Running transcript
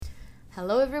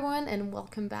Hello, everyone, and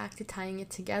welcome back to Tying It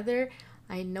Together.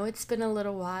 I know it's been a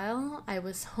little while. I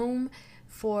was home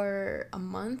for a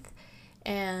month,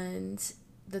 and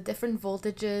the different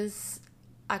voltages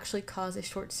actually caused a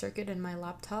short circuit in my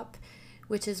laptop,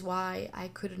 which is why I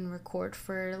couldn't record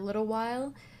for a little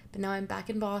while. But now I'm back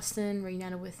in Boston,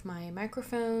 reunited with my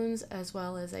microphones as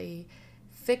well as a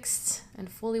fixed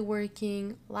and fully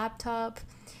working laptop.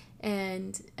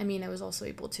 And I was also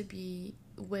able to be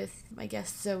with my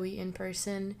guest Zoe in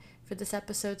person for this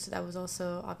episode, so that was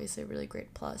also obviously a really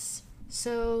great plus.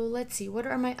 So let's see, what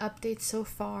are my updates so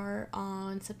far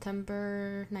on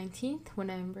September 19th when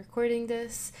I'm recording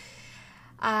this?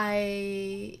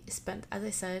 I spent, as I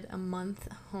said, a month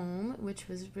home, which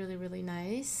was really, really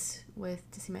nice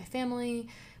to see my family,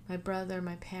 my brother,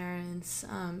 my parents,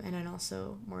 and then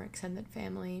also more extended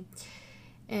family,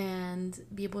 and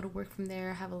be able to work from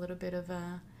there, have a little bit of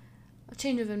a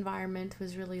change of environment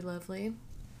was really lovely.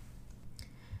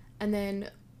 And then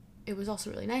it was also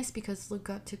really nice because Luke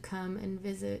got to come and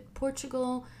visit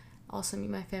Portugal, also meet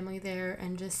my family there,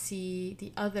 and just see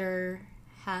the other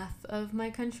half of my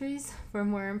countries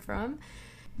from where I'm from.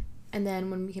 And then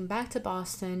when we came back to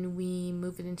Boston, we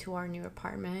moved into our new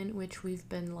apartment, which we've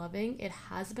been loving. It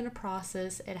has been a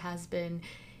process. It has been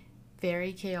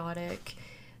very chaotic,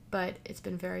 but it's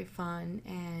been very fun,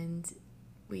 and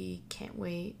we can't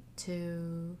wait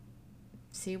to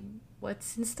see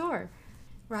what's in store.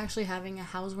 We're actually having a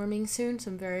housewarming soon,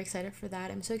 so I'm very excited for that.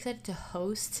 I'm so excited to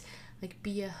host,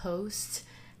 be a host,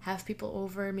 have people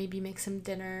over, maybe make some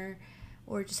dinner,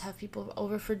 or just have people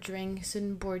over for drinks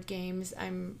and board games.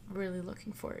 I'm really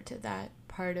looking forward to that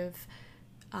part of,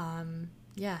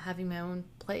 having my own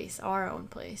place, our own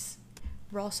place.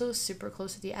 We're also super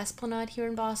close to the Esplanade here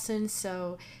in Boston,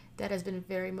 so that has been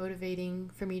very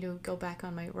motivating for me to go back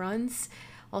on my runs.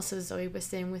 Also, Zoe was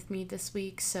staying with me this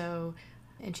week,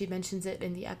 and she mentions it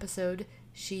in the episode.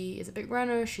 She is a big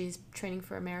runner. She's training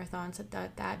for a marathon, so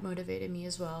that motivated me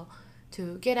as well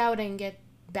to get out and get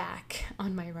back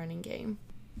on my running game.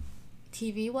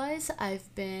 TV-wise, I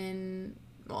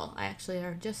actually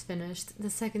just finished the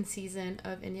second season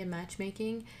of Indian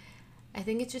Matchmaking. I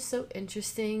think it's just so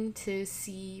interesting to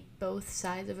see both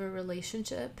sides of a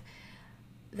relationship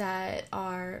that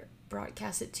are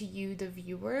broadcasted to you, the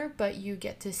viewer, but you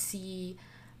get to see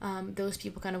those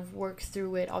people kind of work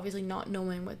through it, obviously not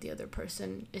knowing what the other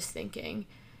person is thinking.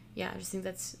 Yeah, I just think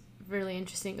that's really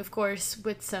interesting. Of course,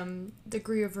 with some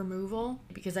degree of removal,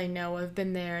 because I know I've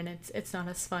been there, and it's not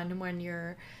as fun when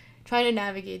you're trying to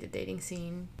navigate the dating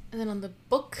scene. And then on the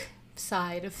book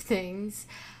side of things,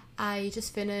 I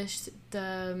just finished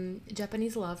The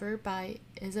Japanese Lover by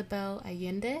Isabel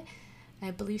Allende. I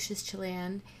believe she's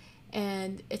Chilean,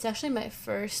 and it's actually my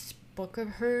first book of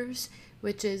hers,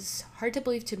 which is hard to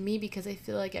believe to me because I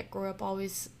feel like I grew up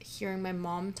always hearing my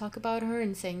mom talk about her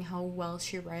and saying how well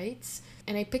she writes.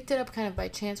 And I picked it up kind of by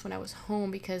chance when I was home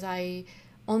because I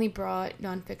only brought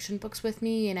nonfiction books with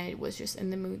me, and I was just in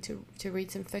the mood to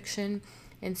read some fiction.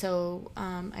 And so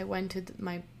I went to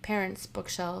my parents'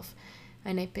 bookshelf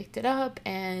and I picked it up,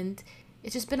 and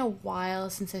it's just been a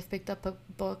while since I've picked up a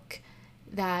book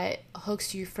that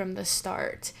hooks you from the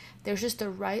start. There's just the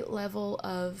right level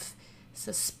of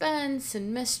suspense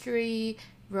and mystery,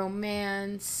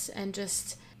 romance, and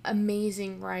just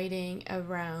amazing writing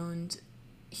around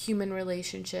human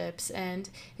relationships. And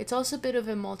it's also a bit of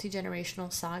a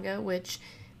multi-generational saga, which,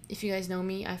 if you guys know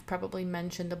me, I've probably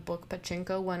mentioned the book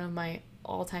Pachinko, one of my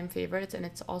all-time favorites, and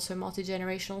it's also a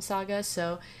multi-generational saga.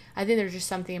 So I think there's just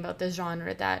something about this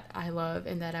genre that I love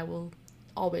and that I will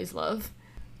always love.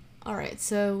 Alright,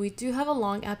 so we do have a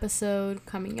long episode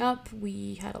coming up.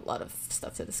 We had a lot of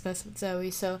stuff to discuss with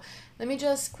Zoe, so let me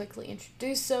just quickly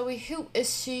introduce Zoe. Who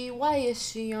is she? Why is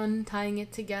she on Tying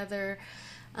It Together?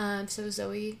 So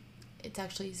Zoe, it's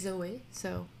actually Zoe,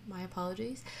 so my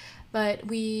apologies. But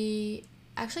we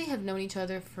actually have known each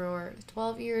other for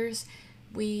 12 years.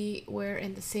 We were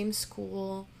in the same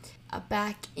school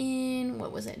back in,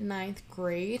 ninth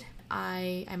grade.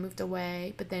 I moved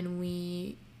away, but then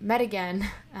we met again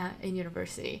in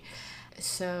university.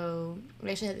 So we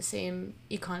actually had the same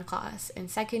econ class in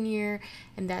second year,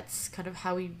 and that's kind of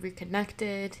how we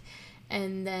reconnected.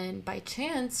 And then by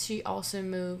chance, she also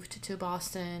moved to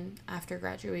Boston after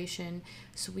graduation.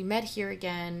 So we met here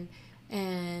again,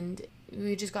 and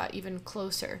we just got even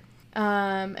closer.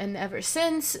 And ever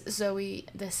since, Zoe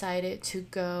decided to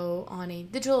go on a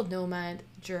digital nomad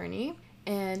journey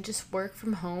and just work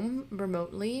from home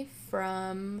remotely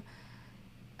from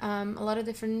a lot of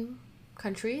different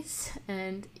countries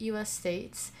and US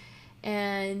states.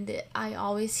 And I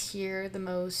always hear the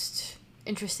most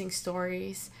interesting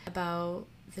stories about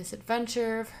this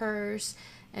adventure of hers.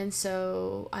 And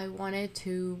so I wanted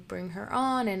to bring her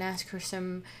on and ask her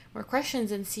some more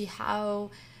questions and see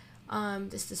how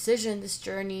this decision, this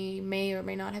journey may or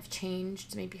may not have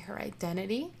changed maybe her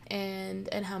identity and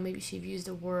how maybe she views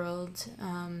the world,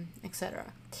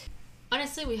 etc.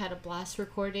 Honestly, we had a blast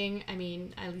recording. I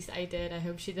mean, at least I did. I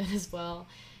hope she did as well.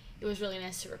 It was really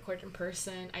nice to record in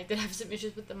person. I did have some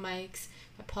issues with the mics.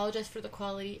 I apologize for the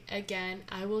quality again.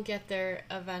 I will get there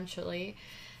eventually.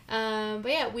 But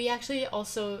yeah, we actually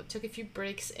also took a few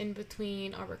breaks in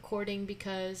between our recording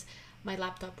because my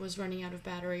laptop was running out of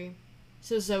battery.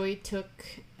 So Zoe took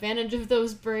advantage of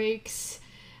those breaks.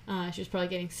 She was probably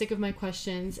getting sick of my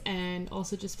questions and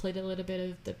also just played a little bit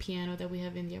of the piano that we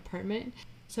have in the apartment.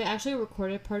 So I actually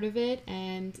recorded part of it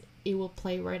and it will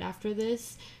play right after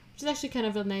this, which is actually kind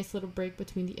of a nice little break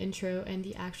between the intro and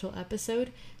the actual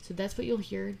episode. So that's what you'll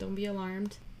hear. Don't be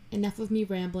alarmed. Enough of me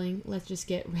rambling. Let's just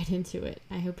get right into it.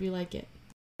 I hope you like it.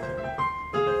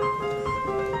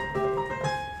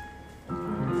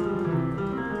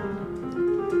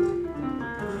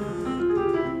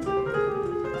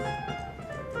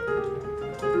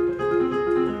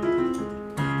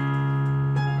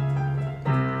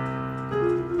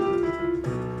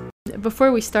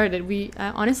 Before we started, we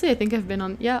honestly, I think I've been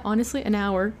on, an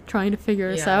hour trying to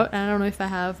figure this out. And I don't know if I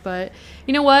have, but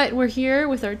you know what? We're here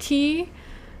with our tea.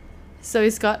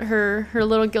 Zoe's got her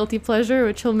little guilty pleasure,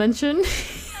 which he'll mention,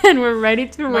 and we're ready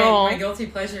to roll. My guilty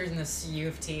pleasure is in this U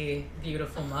of T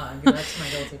beautiful mug. That's my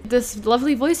guilty pleasure. This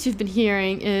lovely voice you've been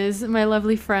hearing is my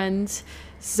lovely friend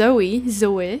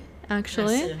Zoe,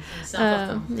 actually.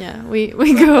 Yes,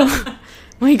 we go way back.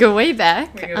 We go way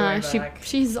back.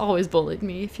 She's always bullied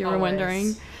me, if you were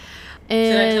wondering.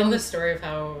 And should I tell the story of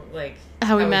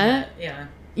how we met? Yeah.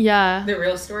 Yeah. The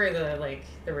real story, the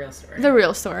real story. The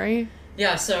real story.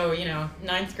 Yeah, so,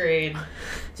 9th grade,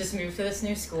 just moved to this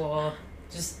new school,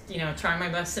 just, trying my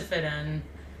best to fit in,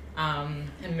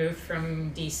 and moved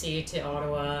from DC to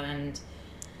Ottawa, and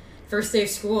first day of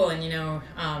school,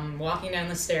 and, walking down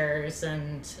the stairs,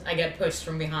 and I get pushed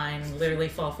from behind, literally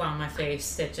fall flat on my face,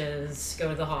 stitches, go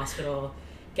to the hospital.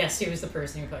 Guess who was the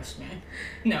person who pushed me?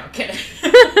 No, kidding.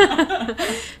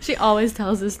 She always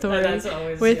tells this story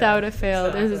without a fail.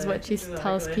 Exactly, this is what she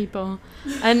tells people.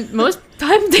 And most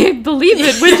times they believe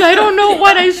it, which I don't know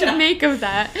what I should make of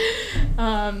that.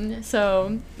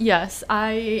 So, yes,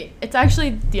 it's actually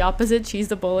the opposite. She's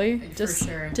the bully. For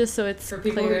sure. Just so it's for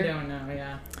people clear. Who don't know,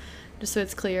 yeah. Just so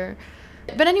it's clear.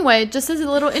 But anyway, just as a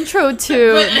little intro to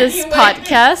this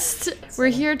podcast, we're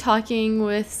here talking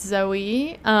with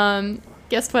Zoe.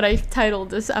 Guess what I titled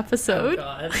this episode? Oh,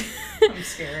 God. I'm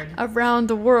scared. Around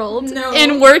the World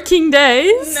in Working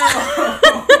Days.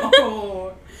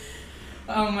 No.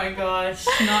 Oh, my gosh.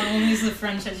 Not only is the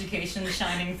French education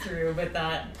shining through, but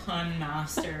that pun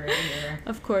master right here.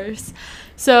 Of course.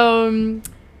 So,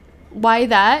 why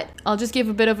that? I'll just give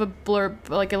a bit of a blurb,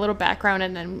 like a little background,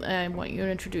 and then I want you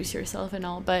to introduce yourself and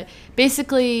all. But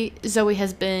basically, Zoe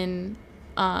has been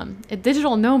a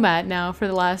digital nomad now for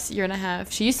the last year and a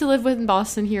half. She used to live in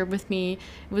Boston here with me.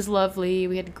 It was lovely.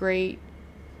 We had great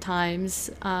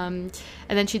times. And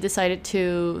then she decided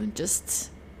to just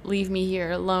leave me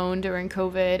here alone during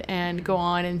COVID and go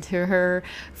on into her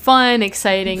fun,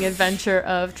 exciting adventure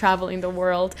of traveling the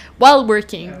world while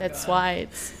working. That's why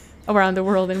it's Around the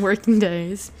World in Working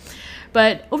Days.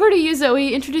 But over to you,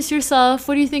 Zoe. Introduce yourself.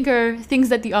 What do you think are things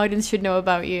that the audience should know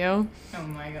about you? Oh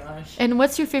my gosh. And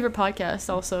what's your favorite podcast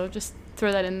also? Just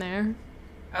throw that in there.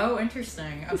 Oh,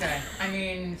 interesting. Okay. I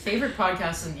mean, favorite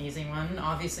podcast is an easy one.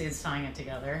 Obviously, it's Tying It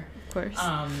Together. Of course.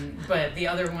 But the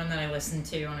other one that I listen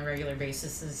to on a regular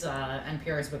basis is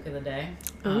NPR's Book of the Day.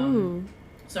 Ooh.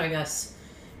 So I guess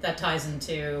that ties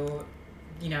into,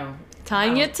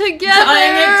 Tying it together.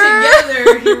 Tying it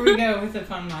together. Here we go with the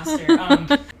fun master.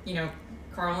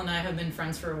 Carl and I have been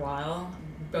friends for a while.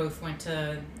 Both went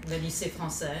to the Lycée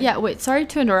Français. Yeah, wait, sorry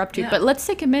to interrupt you, but let's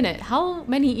take a minute. How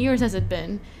many years has it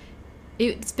been?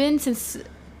 It's been since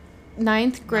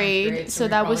 9th grade, so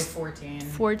that was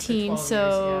 14,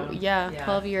 so years,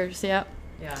 12 years, yeah.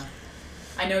 Yeah.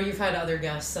 I know you've had other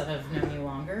guests that have known you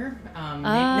longer.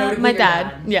 Notably my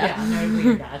dad. Yeah. Notably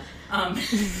your dad.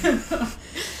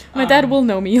 My dad will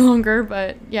know me longer,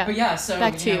 but yeah. But yeah, so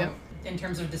back to you. In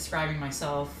terms of describing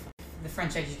myself, the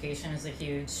French education is a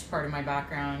huge part of my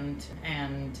background,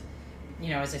 and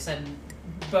as I said,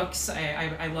 books.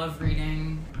 I love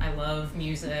reading. I love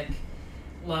music.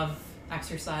 Love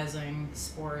exercising,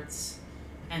 sports,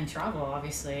 and travel,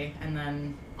 obviously. And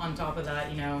then on top of that,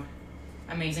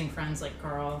 amazing friends like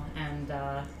Carl, and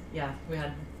we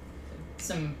had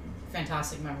some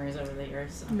fantastic memories over the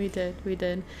years. So. We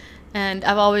did. And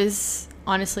I've always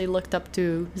honestly looked up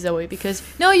to Zoe because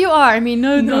no, you are. I mean,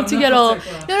 no, not to get all.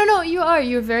 No, you are.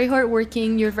 You're very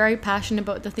hardworking. You're very passionate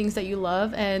about the things that you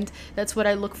love, and that's what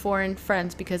I look for in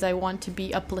friends because I want to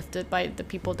be uplifted by the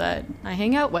people that I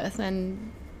hang out with,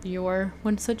 and you're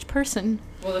one such person.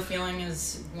 Well, the feeling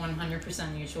is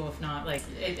 100% mutual, if not like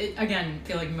again. I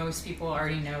feel like most people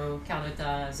already know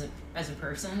Carlotta as a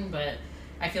person, but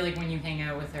I feel like when you hang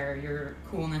out with her, your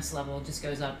coolness level just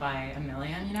goes up by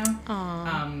 1,000,000, you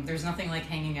know? There's nothing like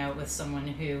hanging out with someone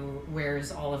who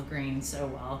wears olive green so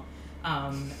well,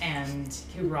 and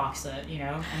who rocks it, you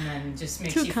know? And then just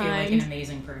makes you feel like an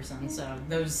amazing person. So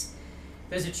those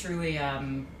are truly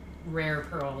rare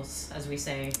pearls, as we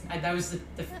say. That was the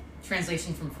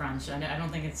translation from French. I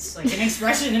don't think it's like an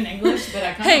expression in English, but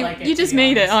I kind of like it. You just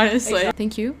made it, honestly. Exactly.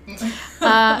 Thank you.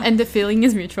 And the feeling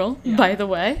is mutual, by the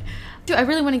way. I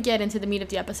really want to get into the meat of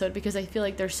the episode because I feel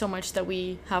like there's so much that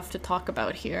we have to talk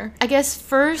about here. I guess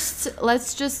first,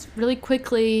 let's just really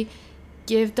quickly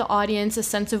give the audience a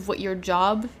sense of what your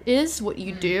job is, what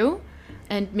you do,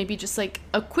 and maybe just like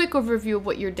a quick overview of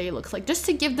what your day looks like, just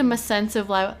to give them a sense of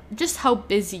like just how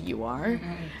busy you are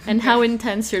and how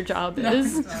intense your job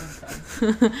is.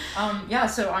 Yeah,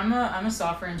 so I'm a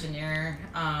software engineer.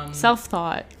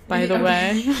 Self-taught, by the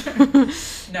way.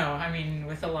 No, I mean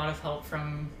with a lot of help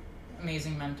from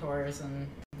amazing mentors, and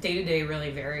day-to-day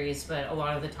really varies, but a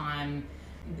lot of the time,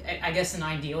 I guess an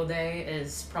ideal day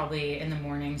is probably in the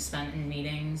morning spent in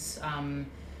meetings,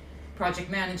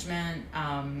 project management,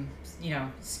 you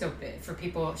know, scope it for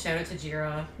people. Shout out to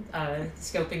Jira,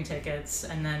 scoping tickets,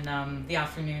 and then the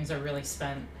afternoons are really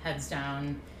spent heads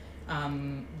down,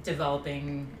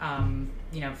 developing,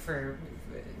 you know, for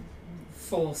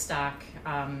full stack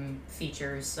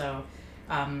features. So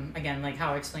again, like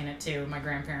how I explain it to my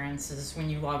grandparents is when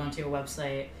you log onto a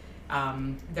website,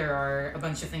 there are a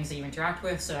bunch of things that you interact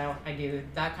with. So I do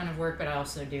that kind of work, but I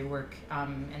also do work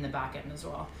in the back end as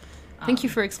well. Thank you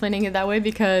for explaining it that way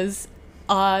because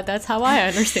that's how I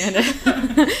understand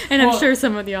it. And I'm sure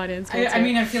some of the audience will too. I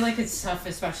mean, I feel like it's tough,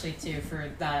 especially too,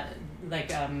 for that,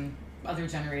 like other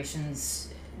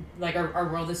generations, like our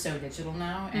world is so digital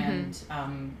now. And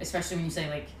especially when you say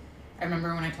like, I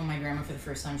remember when I told my grandma for the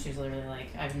first time, she was literally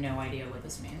like, I have no idea what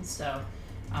this means. So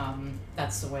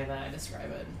that's the way that I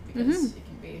describe it because it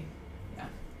can be, yeah.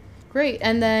 Great.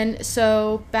 And then,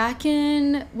 so back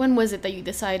in, when was it that you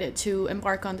decided to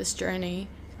embark on this journey?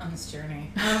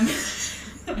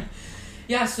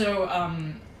 Yeah, so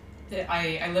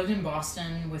I lived in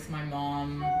Boston with my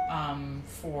mom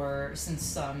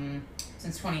since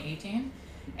 2018.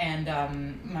 And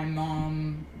my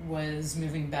mom was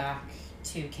moving back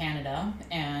to Canada,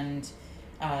 and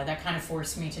that kind of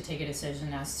forced me to take a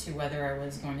decision as to whether I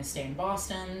was going to stay in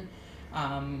Boston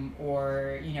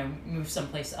or, you know, move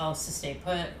someplace else to stay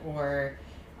put, or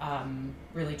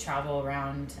really travel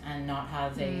around and not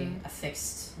have a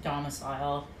fixed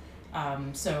domicile.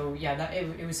 So yeah, that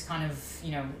it was kind of,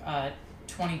 you know,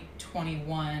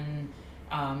 2021,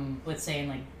 let's say in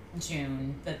like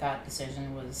June, that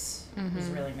decision was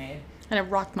really made. And it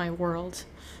rocked my world.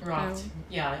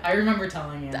 Yeah, I remember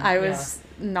telling you. I was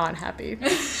not happy.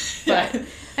 But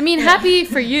I mean, happy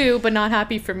for you, but not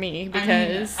happy for me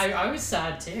because I was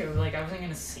sad too. Like I wasn't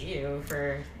gonna see you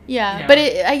for. Yeah, you know. But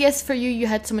I guess for you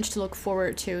had so much to look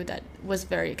forward to that was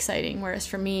very exciting. Whereas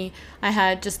for me, I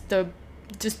had just the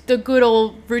good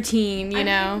old routine, you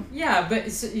know? Yeah, but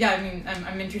I mean,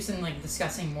 I'm interested in like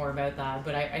discussing more about that,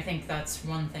 but I think that's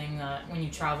one thing that when you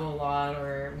travel a lot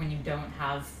or when you don't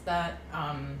have that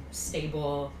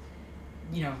stable,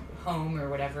 you know, home or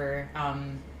whatever,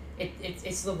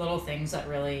 it's the little things that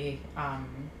really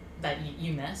that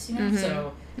you miss, you know?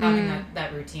 So having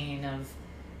that routine of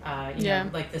you know,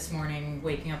 like this morning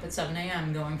waking up at 7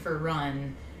 a.m. going for a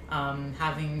run,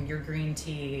 having your green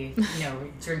tea, you know,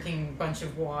 drinking a bunch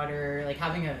of water, like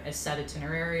having a set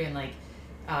itinerary and like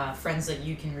friends that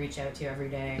you can reach out to every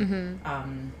day,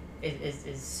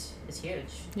 is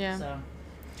huge. Yeah. So.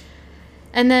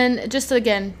 And then just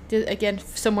again,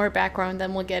 some more background,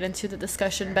 then we'll get into the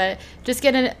discussion. But just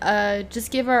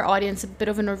give our audience a bit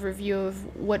of an overview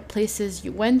of what places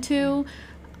you went to,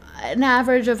 an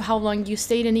average of how long you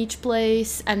stayed in each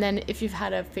place, and then if you've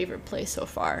had a favorite place so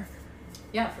far.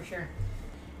 Yeah, for sure.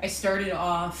 I started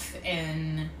off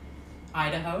in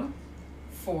Idaho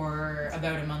for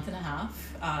about a month and a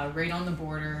half, right on the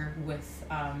border with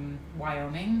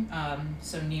Wyoming,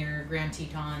 so near Grand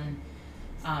Teton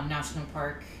National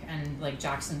Park and like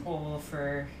Jackson Hole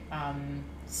for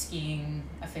skiing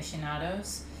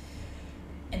aficionados.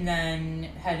 And then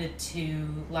headed to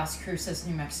Las Cruces,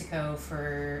 New Mexico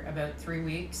for about 3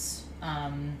 weeks.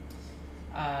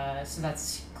 So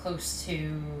that's close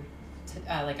to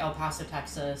like El Paso,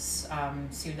 Texas,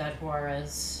 Ciudad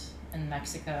Juarez in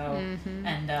Mexico,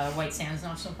 and White Sands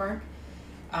National Park.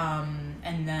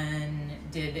 And then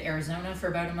did Arizona for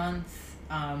about a month,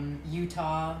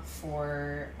 Utah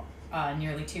for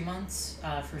nearly 2 months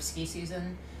for ski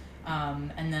season.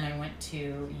 And then I went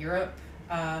to Europe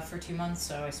for 2 months,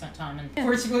 so I spent time in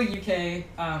Portugal, UK,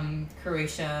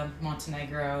 Croatia,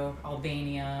 Montenegro,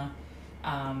 Albania,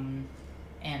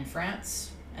 and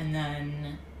France. And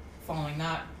then following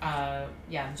that,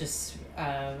 just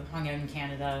hung out in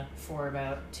Canada for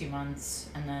about 2 months,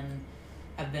 and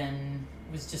then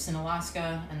was just in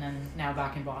Alaska, and then now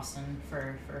back in Boston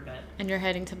for a bit. And you're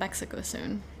heading to Mexico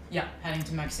soon. Yeah, heading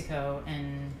to Mexico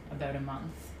in about a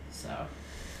month. So,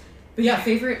 but yeah,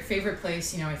 favorite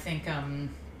place. I think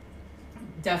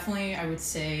definitely I would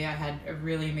say I had a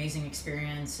really amazing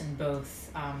experience in both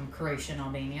Croatia and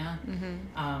Albania.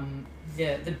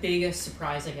 The biggest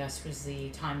surprise, I guess, was the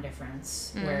time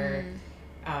difference, where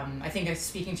I think I'm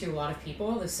speaking to a lot of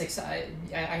people.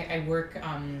 I work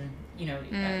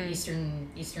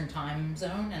Eastern time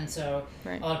zone, and so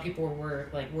a lot of people were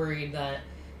like worried that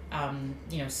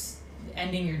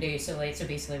ending your day so late, so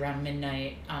basically around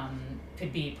midnight,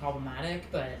 could be problematic.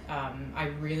 But I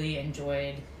really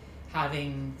enjoyed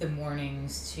having the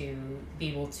mornings to be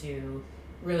able to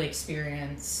really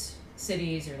experience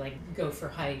cities or like go for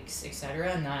hikes,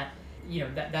 etc. And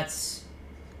that's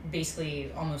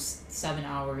basically almost 7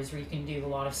 hours where you can do a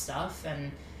lot of stuff.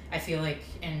 And I feel like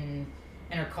in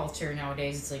our culture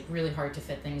nowadays, it's like really hard to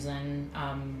fit things in.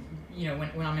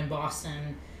 When I'm in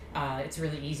Boston, it's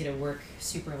really easy to work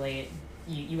super late.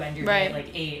 You end your day at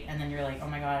like 8, and then you're like, oh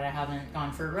my god, I haven't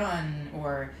gone for a run,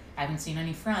 or I haven't seen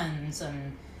any friends,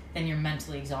 and then you're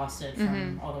mentally exhausted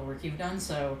from all the work you've done.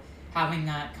 So having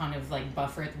that kind of like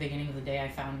buffer at the beginning of the day, I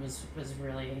found was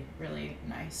really, really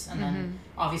nice. And then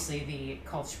obviously the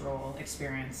cultural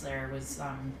experience there was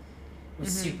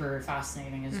super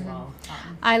fascinating as well.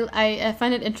 I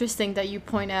find it interesting that you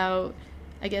point out,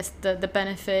 I guess, the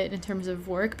benefit in terms of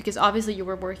work, because obviously you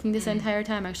were working this entire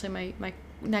time. Actually, my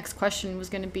next question was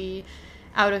going to be,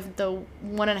 out of the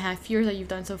 1.5 years that you've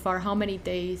done so far, how many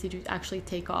days did you actually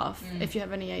take off, if you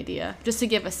have any idea, just to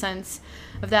give a sense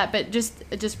of that? But just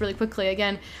really quickly,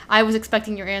 again, I was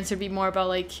expecting your answer to be more about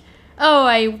like, oh,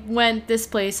 I went this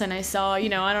place and I saw,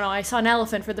 I saw an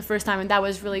elephant for the first time and that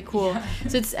was really cool. Yeah.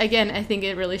 So it's, again, I think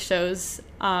it really shows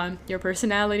your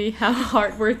personality, how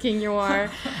hardworking you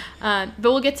are. But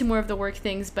we'll get to more of the work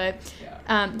things. But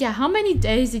how many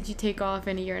days did you take off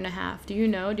in a 1.5 years? Do you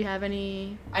know? Do you have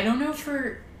any? I don't know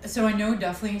so I know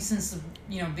definitely since the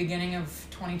beginning of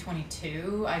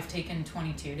 2022, I've taken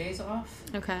 22 days off.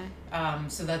 Okay.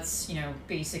 So that's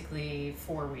basically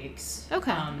 4 weeks.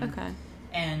 Okay. Okay.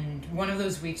 And one of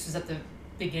those weeks was at the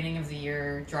beginning of the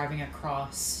year, driving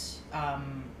across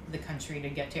the country to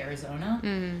get to Arizona.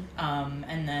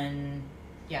 And then,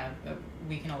 a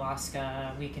week in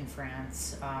Alaska, a week in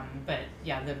France. But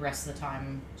the rest of the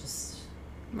time just...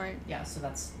 Right. Yeah, so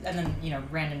that's... And then,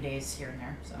 random days here and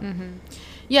there. So.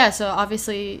 Yeah, so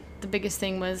obviously the biggest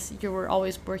thing was you were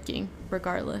always working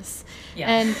regardless. Yeah.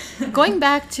 And going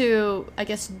back to, I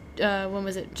guess, when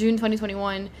was it? June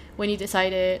 2021, when you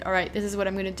decided, all right, this is what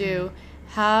I'm going to do.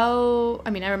 I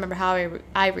remember how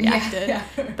I reacted. Yeah.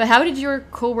 But how did your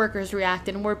coworkers react,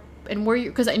 and were you,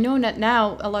 because I know that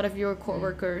now a lot of your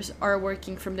coworkers are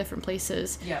working from different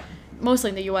places. Yeah. Mostly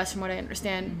in the U.S. from what I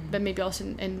understand, but maybe also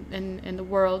in the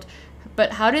world.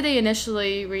 But how did they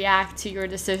initially react to your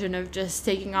decision of just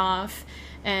taking off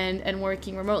and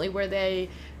working remotely? Were they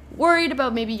worried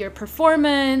about maybe your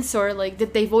performance, or like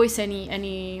did they voice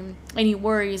any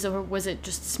worries, or was it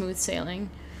just smooth sailing?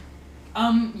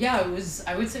 It was.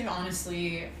 I would say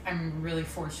honestly, I'm really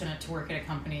fortunate to work at a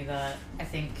company that I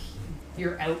think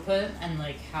your output and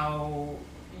like how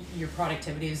your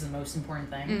productivity is the most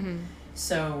important thing.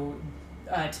 So,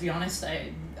 to be honest,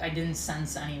 I didn't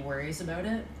sense any worries about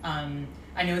it.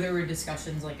 I know there were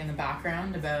discussions like in the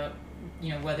background about,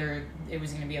 whether it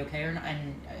was going to be okay or not,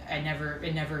 and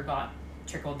it never got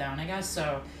trickled down, I guess.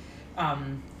 So, I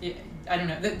don't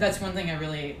know. That's one thing I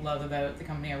really love about the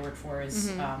company I work for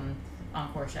is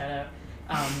Encore, shout out.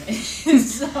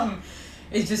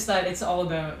 It's just that it's all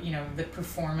about, the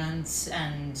performance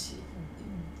and,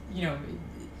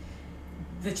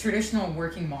 the traditional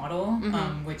working model,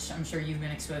 which I'm sure you've been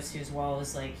exposed to as well,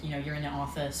 is like, you're in the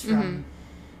office from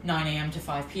 9 a.m. to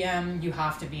 5 p.m. You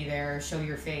have to be there, show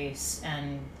your face.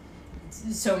 And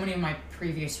so many of my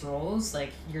previous roles,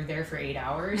 like, you're there for 8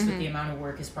 hours, but the amount of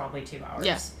work is probably 2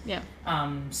 hours. Yeah.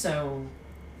 So,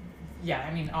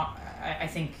 I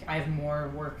think I have more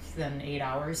work than 8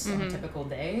 hours on a typical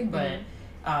day, but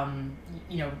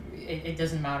it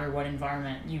doesn't matter what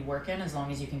environment you work in as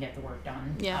long as you can get the work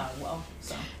done well.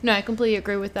 So no, I completely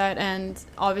agree with that. And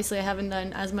obviously I haven't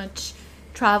done as much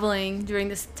traveling during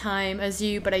this time as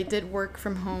you, but I did work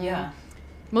from home. Yeah.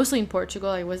 Mostly in Portugal.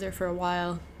 I was there for a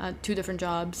while, 2 different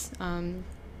jobs. And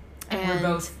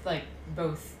were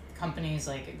both companies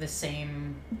like the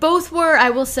same? Both were, I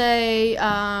will say,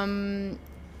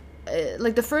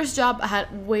 like the first job I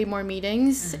had way more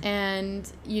meetings, and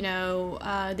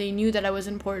they knew that I was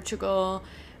in Portugal,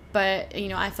 but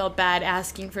I felt bad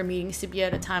asking for meetings to be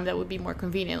at a time that would be more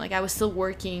convenient. Like I was still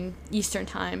working Eastern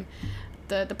time.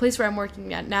 The place where I'm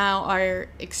working at now are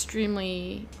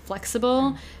extremely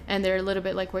flexible, and they're a little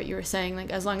bit like what you were saying,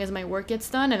 like as long as my work gets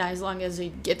done and as long as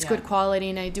it gets good quality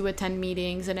and I do attend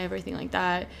meetings and everything like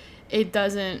that, it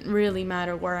doesn't really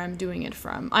matter where I'm doing it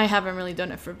from. I haven't really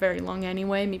done it for very long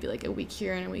anyway, maybe like a week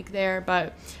here and a week there,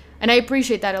 and I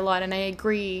appreciate that a lot, and I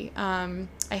agree.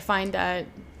 I find that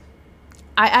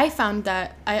I found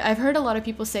that I've heard a lot of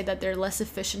people say that they're less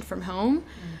efficient from home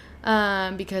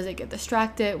because they get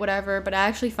distracted, whatever, but I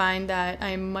actually find that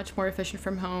I'm much more efficient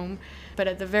from home. But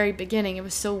at the very beginning, it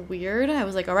was so weird. I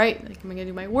was like, all right, like, am I gonna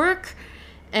do my work?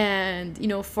 And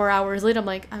 4 hours later, I'm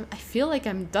like, I feel like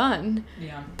I'm done.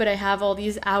 Yeah. But I have all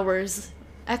these hours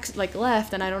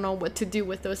left, and I don't know what to do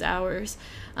with those hours.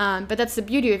 But that's the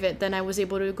beauty of it. Then I was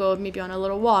able to go maybe on a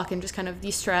little walk and just kind of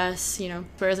de-stress.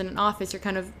 Whereas in an office, you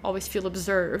kind of always feel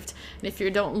observed, and if you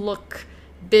don't look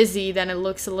busy, then it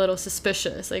looks a little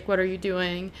suspicious. Like, what are you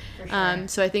doing? For sure.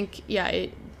 So I think,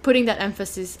 putting that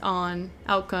emphasis on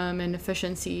outcome and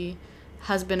efficiency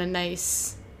has been a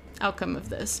nice outcome of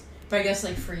this. But I guess,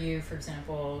 like, for you, for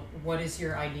example, what is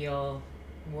your ideal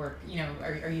work?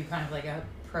 Are you kind of like a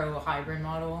pro hybrid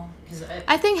model? Because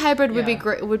I think hybrid would be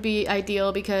great, would be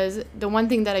ideal, because the one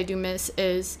thing that I do miss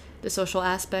is the social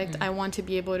aspect. I want to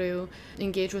be able to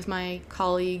engage with my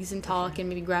colleagues and talk and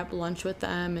maybe grab lunch with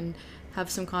them and have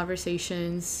some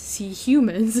conversations, see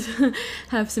humans,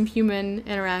 have some human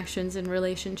interactions and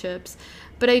relationships.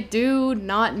 But I do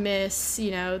not miss,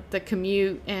 the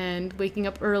commute and waking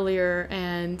up earlier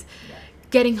and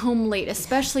getting home late,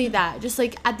 especially that. Just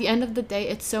like at the end of the day,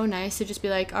 it's so nice to just be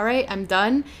like, all right, I'm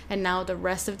done. And now the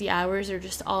rest of the hours are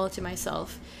just all to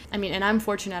myself. I mean, and I'm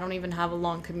fortunate I don't even have a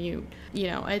long commute.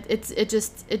 It's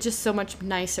just so much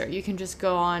nicer. You can just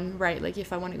go on, right? Like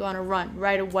if I want to go on a run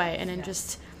right away and then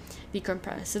just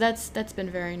decompress. So that's been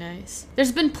very nice.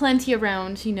 There's been plenty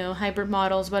around, hybrid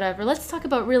models, whatever. Let's talk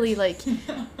about really like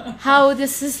how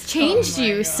this has changed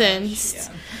since.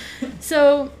 Yeah.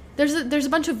 So there's a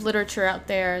bunch of literature out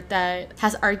there that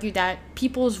has argued that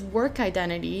people's work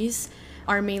identities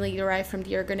are mainly derived from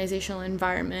the organizational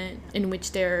environment in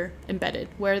which they're embedded,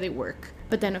 where they work.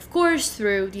 But then, of course,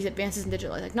 through these advances in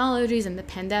digital technologies and the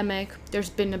pandemic, there's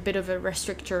been a bit of a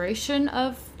restructuration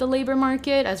of the labor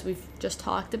market, as we've just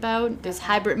talked about. These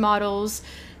hybrid models,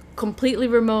 completely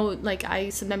remote. Like, I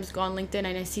sometimes go on LinkedIn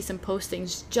and I see some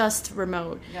postings just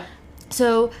remote. Yeah.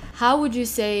 So how would you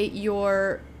say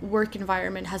your work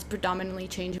environment has predominantly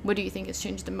changed? What do you think has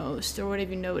changed the most, or what have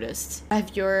you noticed?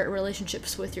 Have your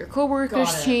relationships with your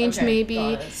coworkers changed,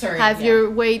 maybe? Have your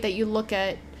way that you look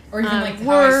at or even like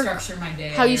work, how I structure my day,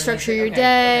 how you structure your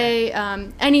day,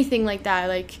 anything like that,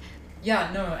 like.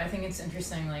 Yeah, no, I think it's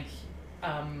interesting. Like,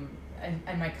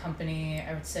 in my company,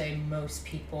 I would say most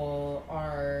people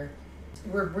are.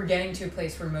 We're getting to a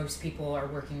place where most people are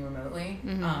working remotely,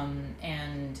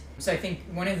 and so I think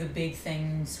one of the big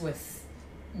things with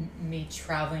me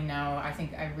traveling now, I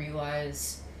think I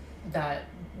realize that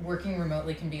working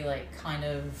remotely can be like kind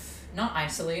of not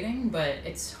isolating, but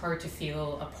it's hard to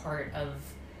feel a part of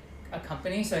a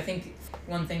company. So I think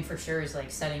one thing for sure is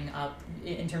like setting up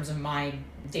in terms of my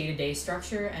day-to-day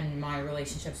structure and my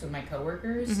relationships with my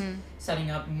coworkers,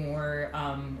 setting up more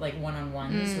like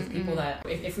one-on-ones with people that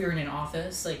if we were in an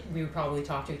office, like we would probably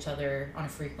talk to each other on a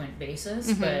frequent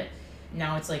basis, but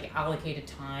now it's like allocated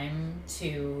time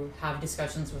to have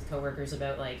discussions with coworkers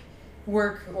about like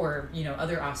work or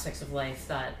other aspects of life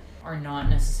that are not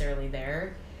necessarily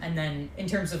there. And then in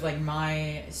terms of like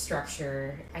my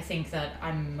structure, I think that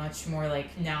I'm much more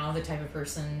like now the type of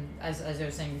person, as I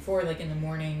was saying before, like in the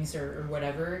mornings or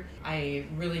whatever, I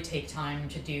really take time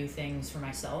to do things for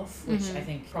myself, which I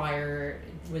think prior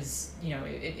was,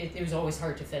 it was always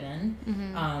hard to fit in.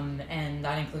 And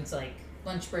that includes like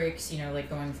lunch breaks, like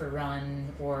going for a run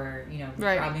or,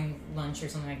 grabbing lunch or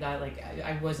something like that. Like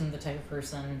I wasn't the type of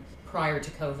person prior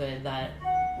to COVID that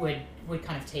would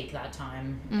kind of take that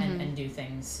time and do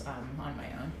things on my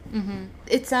own.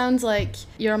 It sounds like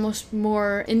you're almost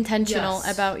more intentional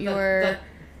about your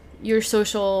your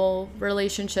social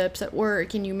relationships at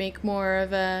work, and you make more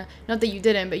of a, not that you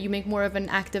didn't, but you make more of an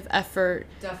active effort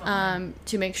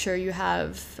to make sure you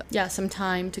have some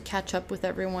time to catch up with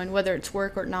everyone, whether it's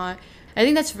work or not. I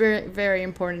think that's very, very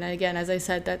important. And again, as I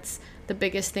said, that's the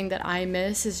biggest thing that I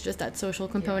miss, is just that social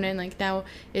component. Like now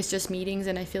it's just meetings,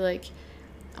 and I feel like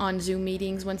on Zoom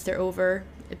meetings, once they're over,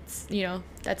 it's,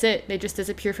 that's it. They just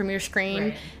disappear from your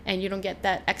screen, and you don't get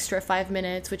that extra 5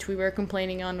 minutes, which we were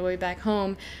complaining on the way back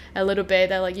home a little bit,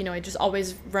 that like, it just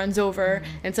always runs over,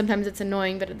 and sometimes it's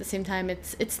annoying, but at the same time,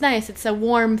 it's nice. It's a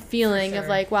warm feeling of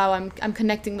like, wow, I'm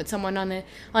connecting with someone on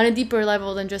a deeper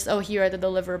level than just, oh, here are the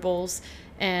deliverables,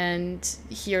 and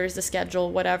here's the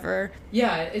schedule, whatever.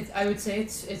 Yeah, I would say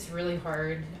it's really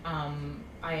hard.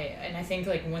 I think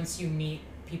like once you meet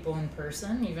people in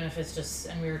person, even if it's just,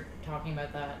 and we were talking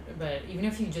about that, but even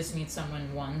if you just meet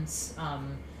someone once,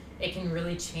 it can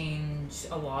really change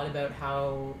a lot about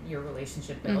how your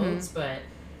relationship builds. But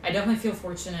I definitely feel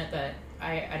fortunate that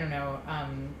I don't know,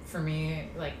 for me,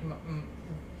 like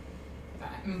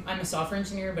I'm a software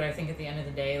engineer, but I think at the end of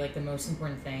the day, like the most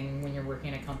important thing when you're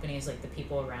working in a company is like the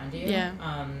people around you.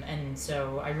 And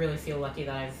so I really feel lucky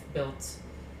that I've built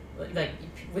like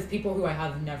with people who I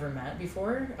have never met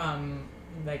before.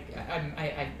 Like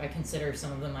I consider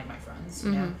some of them like my friends,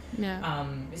 you know.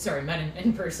 Sorry, met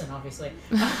in person, obviously.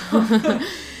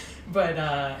 But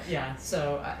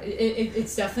so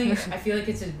it's definitely, I feel like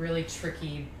it's a really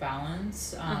tricky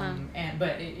balance.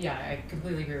 I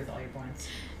completely agree with all your points.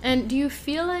 And do you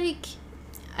feel like,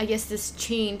 I guess, this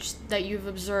change that you've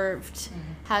observed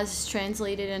has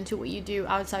translated into what you do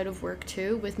outside of work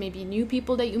too, with maybe new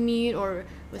people that you meet, or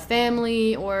with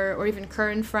family, or even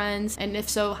current friends? And if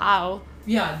so, how?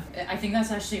 Yeah, I think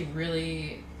that's actually a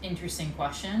really interesting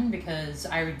question, because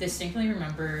I distinctly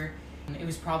remember it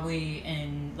was probably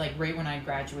in like right when I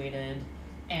graduated,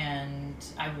 and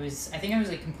I think I was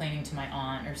like complaining to my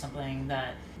aunt or something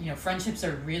that, friendships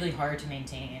are really hard to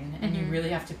maintain, and you really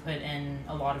have to put in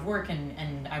a lot of work,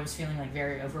 and I was feeling like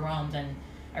very overwhelmed. And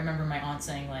I remember my aunt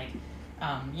saying like,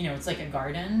 it's like a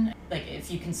garden. Like if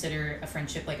you consider a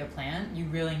friendship like a plant, you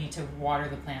really need to water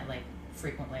the plant like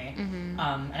frequently. And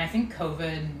I think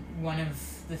COVID, one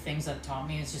of the things that taught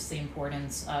me is just the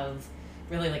importance of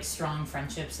really like strong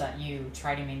friendships that you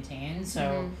try to maintain.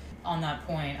 So on that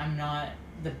point, I'm not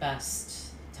the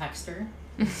best texter,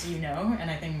 as you know, and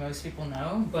I think most people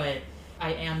know, but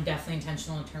I am definitely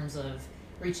intentional in terms of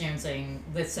reaching out and saying,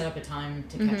 let's set up a time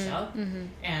to catch up.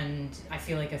 And I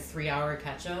feel like a 3-hour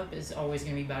catch up is always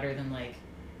going to be better than like,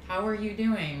 how are you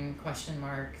doing? ?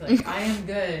 Like, I am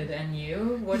good, and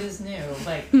you? What is new?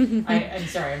 Like, I'm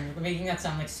sorry, I'm making that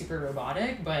sound like super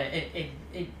robotic, but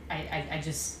I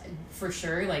just, for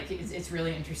sure, like, it's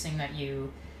really interesting that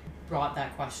you brought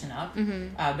that question up.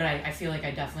 But I feel like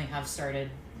I definitely have started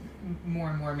more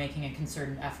and more making a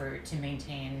concerted effort to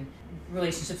maintain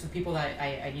relationships with people that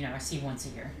I see once a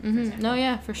year, for example. No,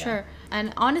 yeah, for sure.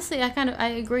 And honestly, I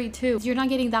agree too. You're not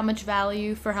getting that much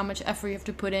value for how much effort you have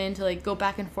to put in to like go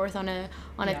back and forth on a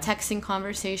texting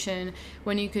conversation,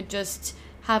 when you could just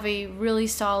have a really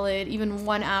solid, even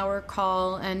 1 hour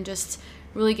call, and just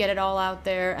really get it all out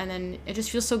there, and then it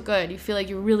just feels so good. You feel like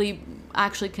you're really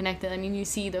actually connected. I mean, you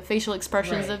see the facial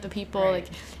expressions of the people. Like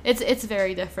it's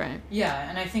very different. Yeah,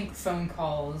 and I think phone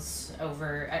calls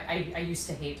over, I used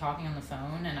to hate talking on the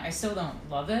phone, and I still don't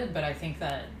love it, but I think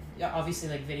that obviously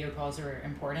like video calls are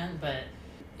important, but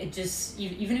it just,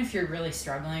 even if you're really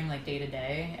struggling like day to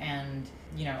day, and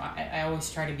I always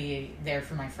try to be there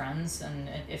for my friends, and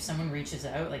if someone reaches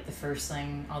out, like the first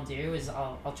thing I'll do is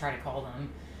I'll try to call them.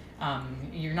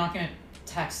 You're not going to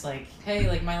text like, hey,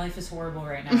 like my life is horrible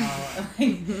right now.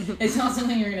 Like, it's not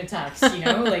something you're going to text,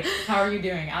 like, how are you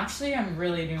doing? Actually, I'm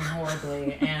really doing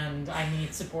horribly, and I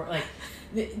need support. Like,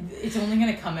 it's only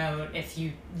going to come out if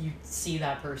you see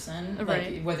that person,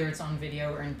 like whether it's on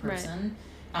video or in person.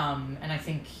 And I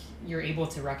think you're able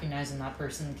to recognize when that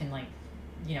person can like,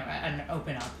 and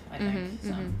open up, I think.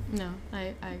 No,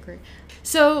 I agree.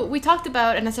 So we talked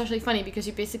about, and it's actually funny because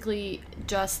you basically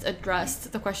just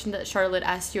addressed the question that Charlotte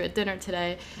asked you at dinner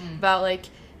today about like,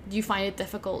 do you find it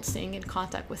difficult staying in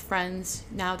contact with friends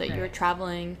now that you're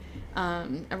traveling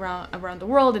around the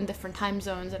world in different time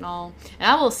zones and all?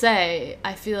 And I will say,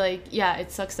 I feel like,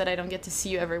 it sucks that I don't get to see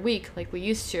you every week like we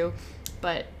used to,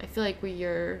 but I feel like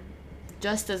we're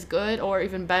just as good or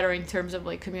even better in terms of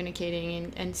like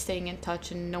communicating and staying in touch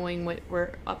and knowing what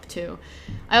we're up to.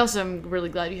 I also am really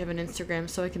glad you have an Instagram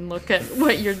so I can look at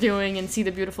what you're doing and see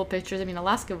the beautiful pictures. I mean,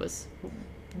 Alaska was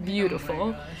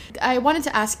beautiful. I wanted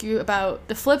to ask you about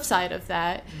the flip side of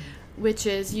that, which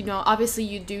is, obviously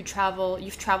you do travel.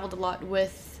 You've traveled a lot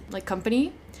with like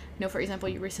company, for example,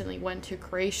 you recently went to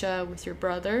Croatia with your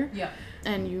brother. Yeah.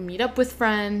 And you meet up with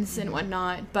friends and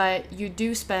whatnot, but you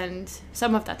do spend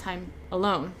some of that time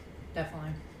alone.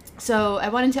 Definitely. So I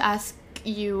wanted to ask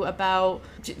you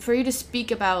for you to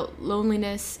speak about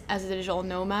loneliness as a digital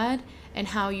nomad and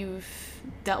how you've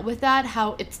dealt with that,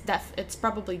 how it's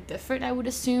probably different, I would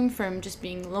assume, from just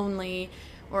being lonely,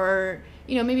 or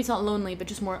maybe it's not lonely but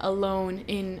just more alone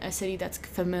in a city that's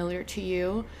familiar to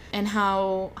you, and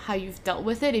how you've dealt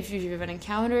with it, if you've even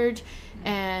encountered,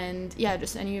 and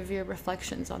just any of your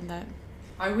reflections on that.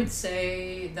 I would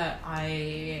say that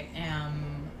I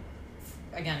am,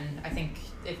 again, I think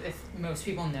if most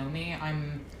people know me,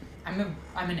 I'm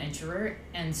an introvert,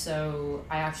 and so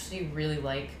I actually really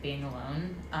like being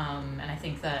alone, and I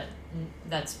think that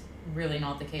that's really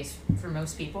not the case for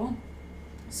most people.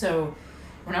 So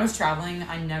when I was traveling,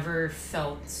 I never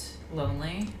felt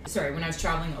lonely. When I was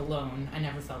traveling alone, I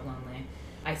never felt lonely.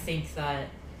 I think that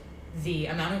the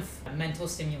amount of mental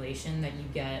stimulation that you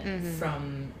get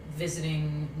from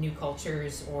visiting new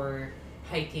cultures or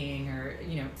hiking, or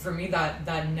for me,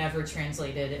 that never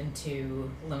translated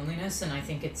into loneliness, and I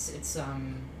think it's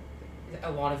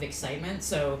a lot of excitement.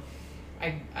 So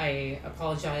I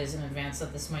apologize in advance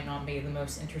that this might not be the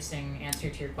most interesting answer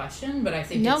to your question, but I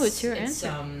think it's your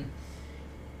answer.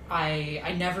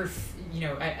 I never,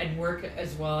 at work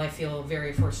as well, I feel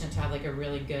very fortunate to have like a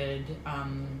really good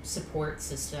support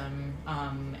system,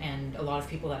 and a lot of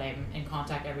people that I'm in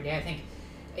contact every day. I think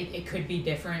it could be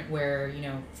different where,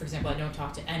 for example, I don't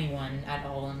talk to anyone at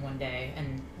all in one day,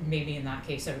 and maybe in that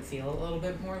case I would feel a little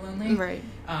bit more lonely. Right.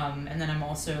 And then I'm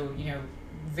also,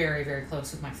 very, very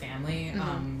close with my family,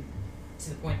 to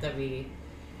the point that we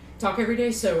talk every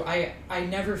day. So I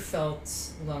never felt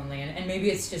lonely, and maybe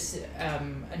it's just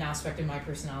an aspect of my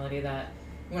personality that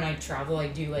when I travel, I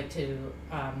do like to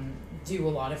do a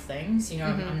lot of things.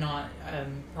 I'm not,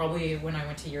 probably when I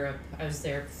went to Europe, I was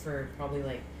there for probably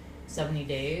like 70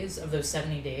 days. Of those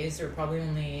 70 days, there were probably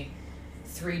only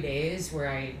 3 days where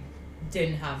I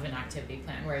didn't have an activity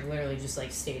plan, where I literally just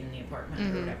like stayed in the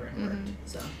apartment or whatever and worked.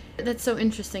 So that's so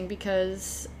interesting,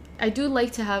 because I do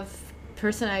like to have,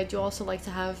 personally, I do also like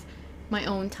to have my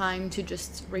own time to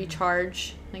just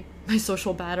recharge like my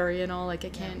social battery and all. Like I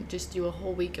can't just do a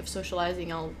whole week of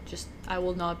socializing. I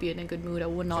will not be in a good mood. I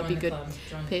will not be good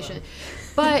patient.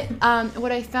 But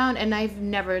what I found, and I've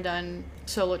never done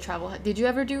solo travel. Did you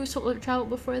ever do solo travel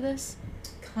before this?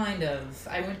 Kind of.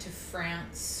 I went to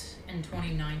France in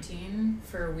 2019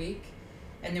 for a week,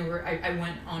 and I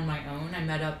went on my own. I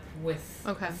met up with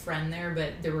a friend there,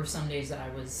 but there were some days that I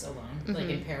was alone, like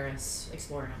in Paris,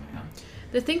 exploring on my own.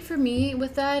 The thing for me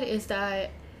with that is that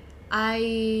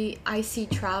I see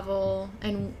travel,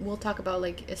 and we'll talk about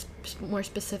like more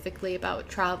specifically about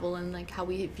travel and like how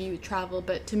we view travel,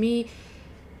 but to me,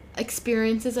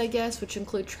 experiences, I guess, which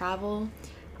include travel,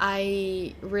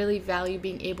 I really value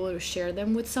being able to share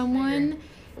them with someone.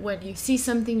 When you see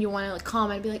something, you want to like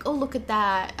comment, be like, oh, look at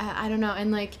that, I don't know.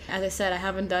 And like, as I said, I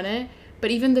haven't done it, but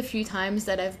even the few times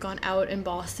that I've gone out in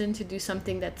Boston to do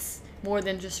something that's more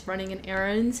than just running an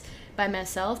errand by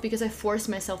myself, because I forced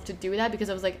myself to do that, because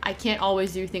I was like, I can't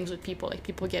always do things with people, like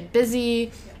people get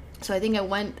busy. So I think I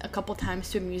went a couple times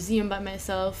to a museum by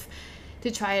myself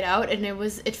to try it out, and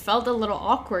it felt a little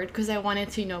awkward, because I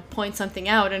wanted to point something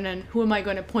out, and then who am I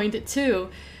going to point it to,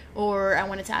 or I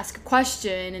wanted to ask a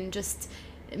question and just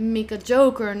make a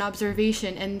joke or an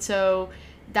observation. And so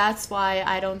that's why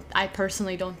I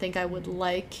personally don't think I would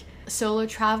like solo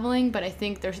traveling, but I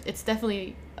think it's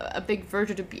definitely a big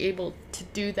virtue to be able to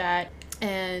do that.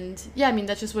 And yeah, I mean,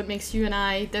 that's just what makes you and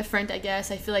I different, I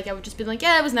guess. I feel like I would just be like,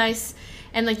 yeah, it was nice,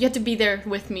 and like you have to be there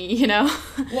with me.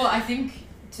 Well, I think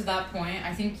to that point,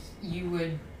 I think you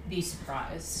would be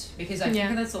surprised, because I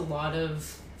think that's for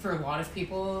a lot of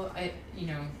people,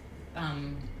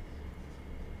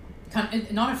 kind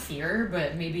of, not a fear,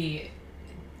 but maybe,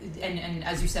 and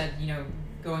as you said,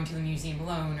 going to the museum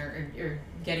alone, or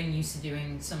getting used to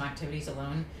doing some activities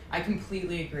alone. I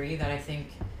completely agree that I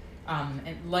think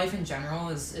life in general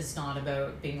is not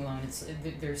about being alone.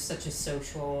 There's such a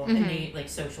social, innate like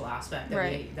social aspect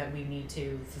that we need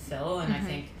to fulfill, and I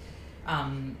think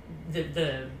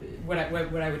what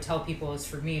I would tell people is,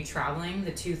 for me, traveling,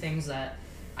 the two things that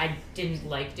I didn't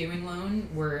like doing alone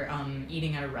were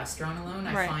eating at a restaurant alone.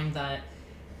 I find that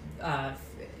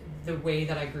the way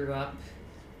that I grew up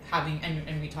having,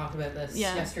 and we talked about this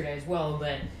yesterday as well,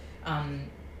 but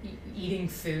eating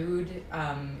food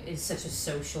is such a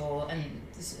social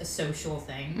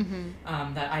thing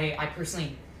that I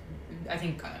personally I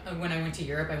think when I went to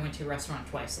Europe, I went to a restaurant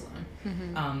twice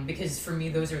alone. Because for me,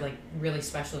 those are like really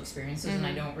special experiences, and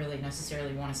I don't really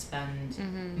necessarily want to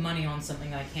spend money on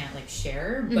something that I can't like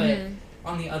share. But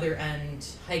on the other end,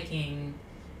 hiking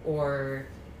or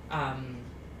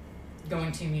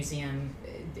going to a museum,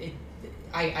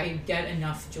 I get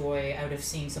enough joy out of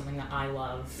seeing something that I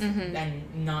love, and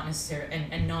not necessarily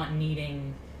and not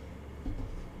needing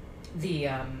the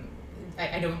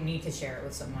I don't need to share it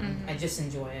with someone. I just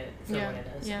enjoy it for what it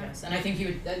is, I guess. And I think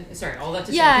you would sorry, all that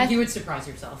to say, I think you would surprise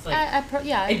yourself. Like I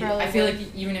feel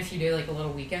like even if you did like a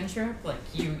little weekend trip, like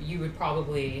you would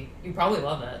probably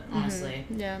love it, honestly.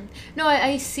 No,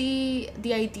 I see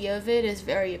the idea of it is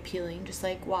very appealing. Just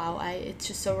like, wow, it's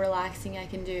just so relaxing. I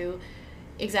can do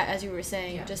as you were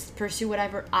saying, just pursue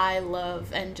whatever I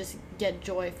love and just get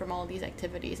joy from all these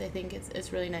activities. I think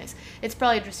it's really nice. It's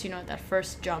probably just, that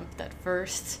first jump, that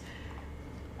first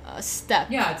step.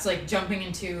 Yeah, it's like jumping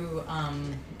into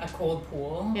a cold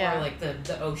pool or like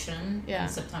the ocean in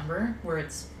September where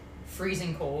it's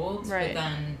freezing cold, but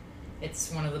then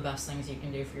it's one of the best things you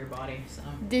can do for your body. So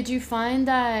did you find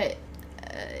that,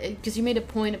 because you made a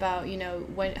point about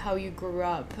how you grew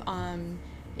up,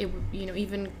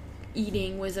 even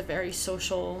eating was a very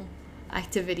social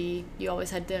activity. You always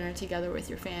had dinner together with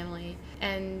your family,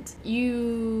 and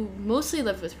you mostly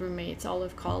lived with roommates all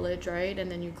of college, right? And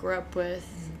then you grew up with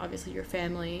obviously your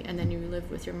family, and then you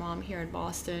lived with your mom here in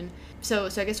Boston. So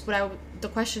I guess the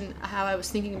question how I was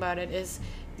thinking about it is,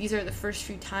 these are the first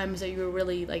few times that you were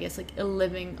really, I guess, like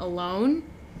living alone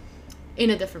in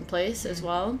a different place as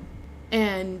well,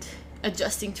 and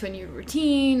adjusting to a new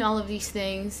routine, all of these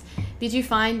things. Did you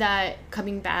find that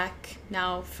coming back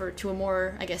now to a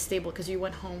more, I guess, stable, because you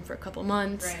went home for a couple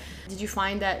months, did you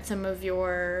find that some of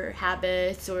your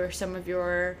habits or some of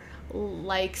your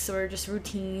likes or just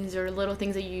routines or little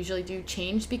things that you usually do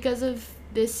changed because of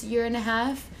this year and a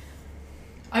half?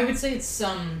 I would say it's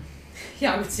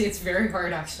it's very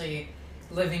hard actually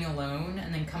living alone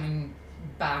and then coming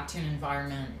back to an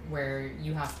environment where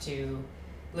you have to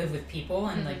live with people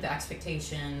and like the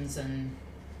expectations and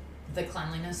the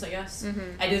cleanliness, I guess.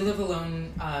 I did live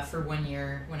alone for 1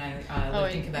 year when I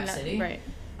lived in Quebec City. Right.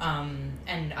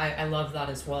 And I love that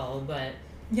as well. But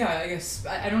yeah, I guess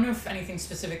I don't know if anything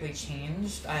specifically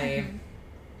changed.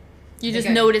 You just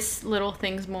notice little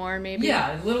things more, maybe?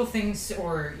 Yeah, little things,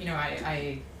 or,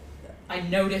 I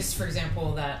noticed, for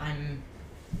example, that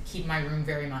keep my room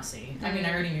very messy. I mean,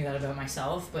 I already knew that about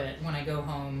myself, but when I go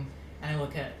home and I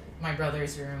look at my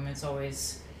brother's room, it's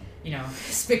always,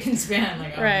 spick and span,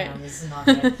 like, oh man, this is not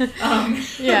good.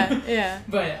 Yeah.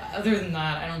 But other than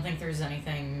that, I don't think there's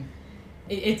anything.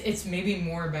 It's maybe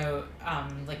more about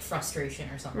like frustration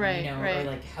or something, or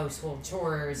like household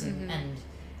chores and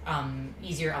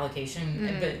easier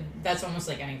allocation. But that's almost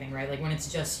like anything, right? Like when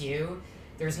it's just you,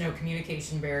 there's no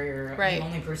communication barrier. The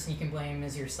only person you can blame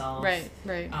is yourself.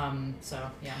 Right. So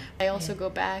yeah. I also go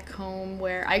back home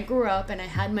where I grew up, and I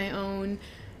had my own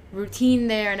routine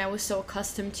there, and I was so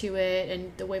accustomed to it,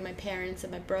 and the way my parents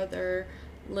and my brother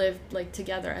lived like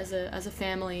together as a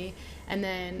family. And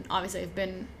then obviously I've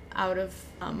been out of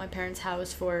my parents'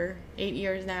 house for 8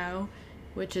 years now,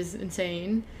 which is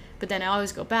insane. But then I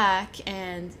always go back,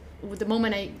 and the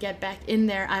moment I get back in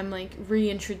there, I'm like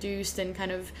reintroduced and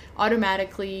kind of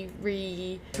automatically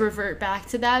revert back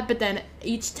to that. But then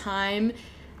each time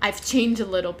I've changed a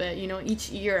little bit, each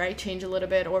year I change a little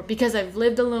bit, or because I've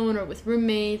lived alone or with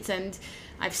roommates, and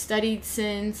I've studied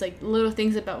since, like little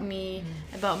things about me,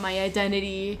 about my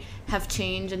identity have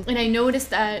changed. And I noticed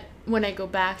that when I go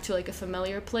back to like a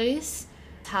familiar place,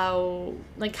 how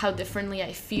differently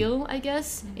I feel, I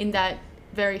guess, in that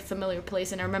very familiar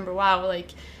place. And I remember, wow,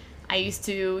 like I used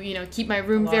to, keep my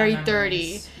room very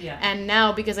dirty. Yeah. And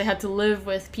now, because I had to live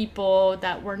with people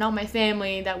that were not my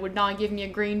family, that would not give me a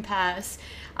green pass,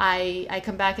 I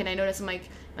come back and I notice, I'm like,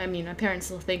 I mean, my parents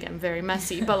still think I'm very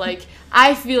messy, but like,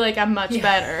 I feel like I'm much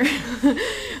better.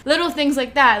 Little things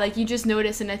like that, like you just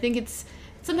notice. And I think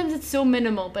sometimes it's so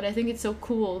minimal, but I think it's so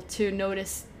cool to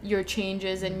notice your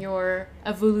changes and your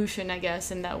evolution, I guess,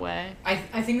 in that way.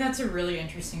 I think that's a really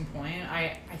interesting point.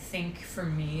 I think for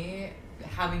me,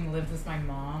 having lived with my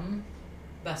mom,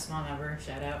 best mom ever,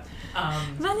 shout out.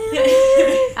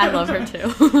 I love her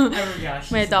too. Oh my gosh,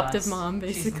 my adoptive mom,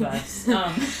 basically. She's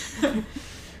the best.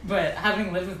 But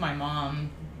having lived with my mom,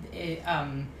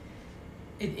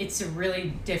 it's a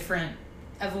really different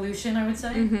evolution, I would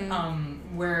say,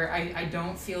 where I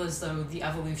don't feel as though the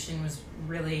evolution was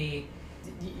really,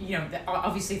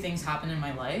 obviously things happen in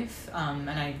my life, and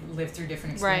I lived through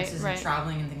different experiences and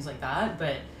traveling and things like that,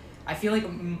 but I feel like,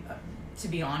 to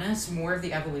be honest, more of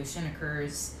the evolution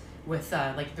occurs with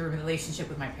like the relationship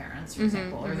with my parents, for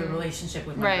example, or the relationship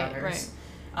with my brothers.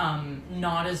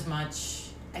 Not as much,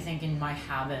 I think, in my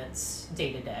habits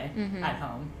day to day at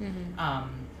home.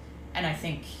 And I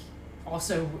think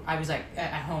also I was like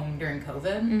at home during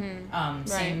COVID.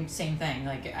 Same thing.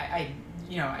 Like I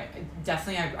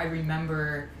definitely I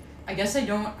remember. I guess I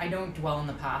don't dwell in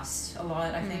the past a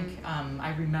lot. I think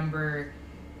I remember.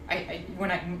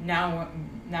 Now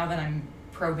that I'm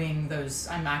probing those,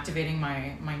 I'm activating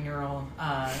my neural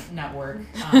network.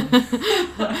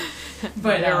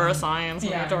 But neuroscience,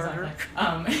 exactly.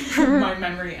 My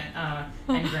memory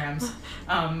engrams.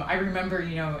 I remember,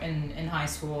 in high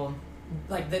school,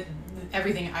 like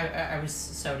everything. I was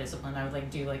so disciplined. I would like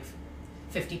do like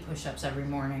 50 push-ups every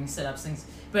morning, sit-ups, things.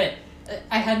 But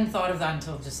I hadn't thought of that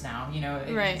until just now,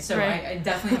 I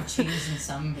definitely have changed in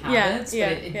some habits, but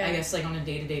I guess like on a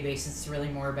day-to-day basis, it's really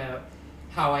more about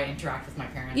how I interact with my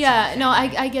parents. Yeah, no,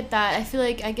 I get that. I feel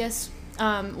like, I guess,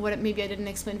 what maybe I didn't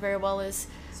explain very well is,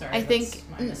 sorry, I think,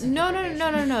 no,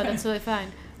 that's really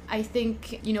fine. I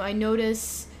think, I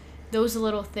notice those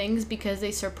little things because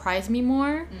they surprise me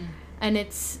more. And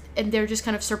they're just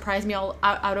kind of surprise me all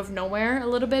out of nowhere a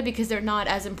little bit because they're not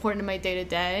as important in my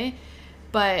day-to-day.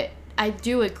 But I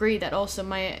do agree that also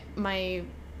my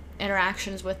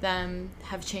interactions with them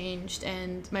have changed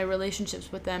and my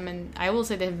relationships with them, and I will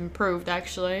say they've improved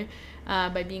actually,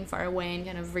 by being far away and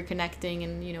kind of reconnecting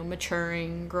and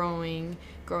maturing, growing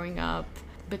up,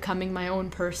 becoming my own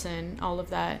person, all of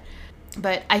that.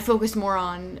 But I focus more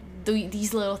on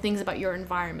these little things about your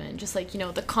environment, just like,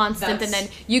 the constant, and then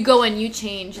you go and you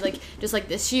change, like, just like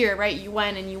this year, right? You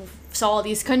went and you saw all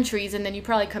these countries, and then you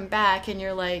probably come back and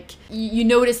you're like, you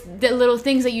notice the little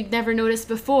things that you'd never noticed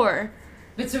before.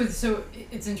 But so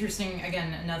it's interesting,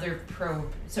 again, another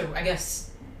probe. So I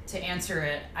guess to answer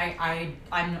it, I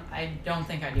don't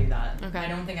think I do that. Okay. I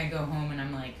don't think I go home and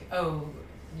I'm like, oh,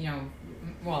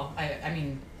 well, I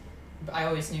mean, I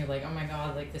always knew, like, oh my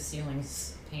god, like the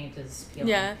ceiling's paint is peeling.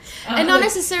 Yeah, and not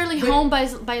necessarily home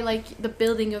by like the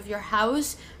building of your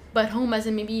house, but home as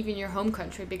in maybe even your home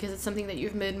country, because it's something that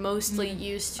you've been mostly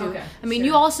used to. Okay, I mean,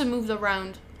 you also moved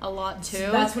around a lot too.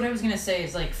 That's what I was gonna say.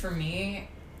 Is like, for me,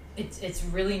 it's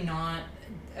really not,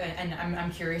 and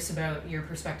I'm curious about your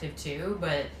perspective too.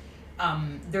 But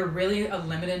there are really a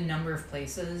limited number of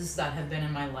places that have been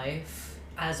in my life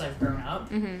as I've grown up,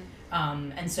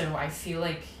 and so I feel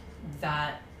like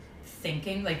that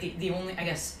thinking, like the only, I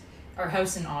guess, our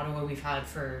house in Ottawa we've had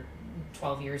for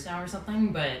 12 years now or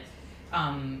something, but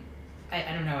I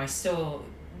don't know, I still,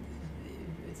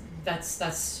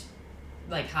 that's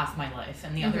like half my life,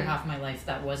 and the other half of my life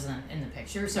that wasn't in the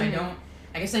picture, so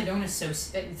I guess I don't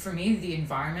associate, for me the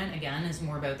environment again is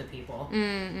more about the people,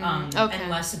 and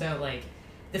less about like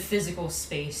the physical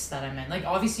space that I'm in. Like,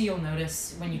 obviously you'll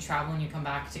notice when you travel and you come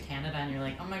back to Canada and you're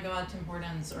like, oh my god, Tim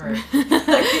Hortons, or like,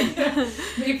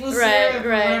 maple syrup, or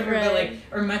whatever, but like,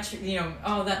 or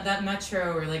that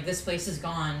metro, or like this place is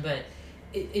gone, but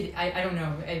I don't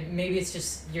know, maybe it's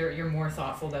just you're more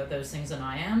thoughtful about those things than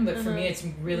I am, but for me it's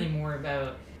really more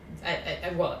about,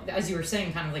 well, as you were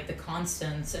saying, kind of like the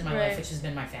constants in my life, which has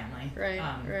been my family.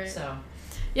 So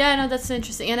yeah, no, that's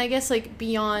interesting. And I guess, like,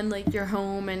 beyond, like, your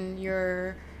home and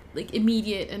your, like,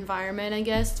 immediate environment, I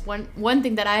guess, one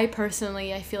thing that I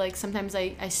personally, I feel like sometimes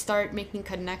I start making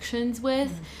connections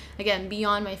with, again,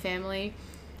 beyond my family,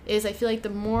 is I feel like the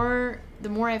more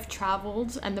I've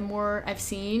traveled and the more I've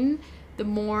seen, the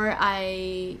more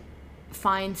I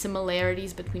find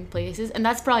similarities between places. And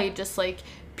that's probably just, like,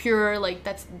 pure, like,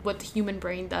 that's what the human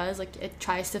brain does, like, it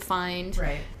tries to find,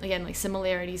 again, like,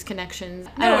 similarities, connections.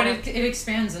 It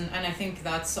expands, and I think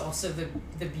that's also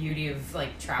the beauty of,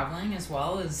 like, traveling as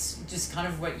well, is just kind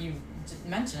of what you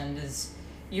mentioned, is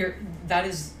that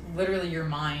is literally your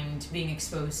mind being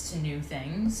exposed to new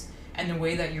things, and the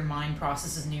way that your mind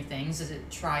processes new things is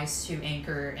it tries to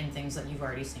anchor in things that you've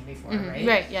already seen before,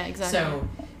 right, yeah, exactly. So,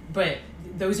 but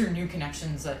those are new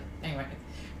connections that, anyway,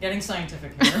 getting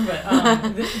scientific here,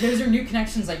 but those are new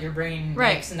connections that your brain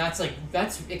makes, and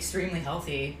that's extremely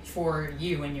healthy for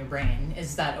you and your brain,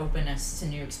 is that openness to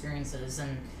new experiences.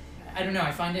 And I don't know,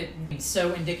 I find it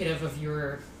so indicative of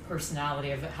your personality,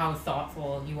 of how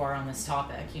thoughtful you are on this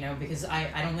topic, because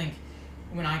I don't think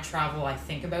when I travel I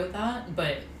think about that,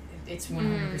 but it's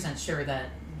 100% sure that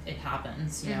it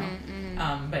happens,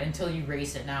 but until you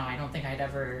raise it now, I don't think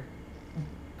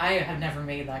I have never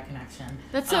made that connection.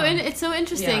 That's so it's so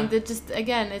interesting that, just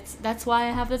again, that's why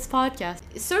I have this podcast.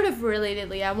 Sort of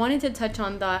relatedly, I wanted to touch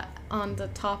on the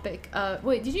topic.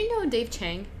 Wait, did you know Dave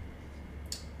Chang,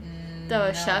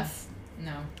 the chef?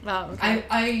 No. Oh, okay.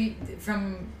 I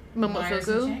from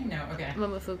Momofuku. No, okay.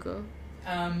 Momofuku.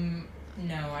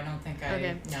 No, I don't think I.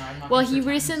 Okay. No, I'm not. Well, he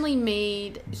recently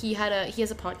he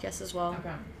has a podcast as well.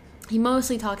 Okay. He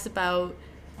mostly talks about,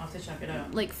 I'll have to check it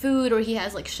out. like, food, or he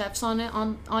has like chefs on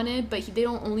it, but they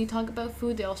don't only talk about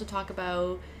food. They also talk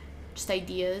about just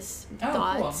ideas,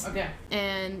 thoughts. Cool. Okay.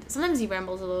 And sometimes he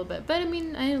rambles a little bit, but I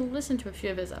mean, I listened to a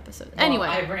few of his episodes. Well, anyway,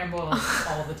 I ramble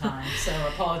all the time, so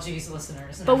apologies,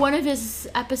 listeners. But one of his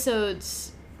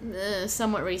episodes,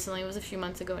 somewhat recently, it was a few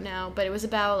months ago now, but it was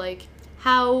about like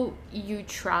how you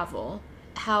travel,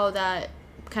 how that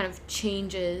kind of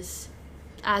changes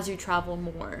as you travel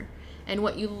more, and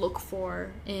what you look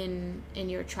for in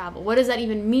your travel. What does that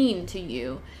even mean to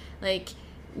you? Like,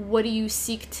 what do you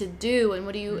seek to do, and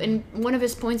what do you... And one of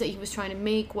his points that he was trying to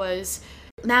make was,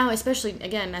 now, especially,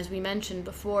 again, as we mentioned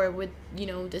before, with, you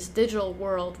know, this digital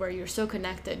world where you're so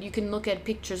connected, you can look at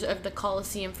pictures of the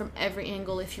Colosseum from every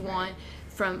angle if you want,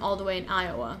 from all the way in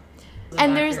Iowa.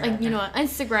 And there's, like, you know,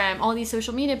 Instagram, all these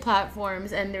social media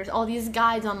platforms, and there's all these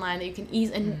guides online that you can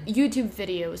and YouTube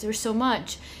videos. There's so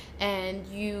much, and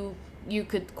you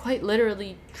could quite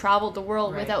literally travel the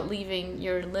world without leaving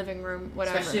your living room,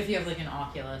 whatever. Especially if you have like an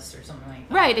Oculus or something like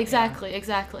that. Right, exactly.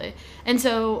 And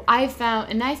so I've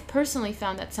personally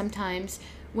found that sometimes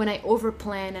when I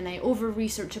overplan and I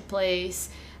over-research a place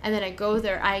and then I go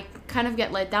there, I kind of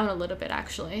get let down a little bit,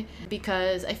 actually,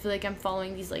 because I feel like I'm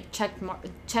following these like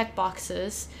check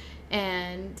boxes.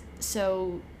 And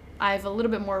so I've a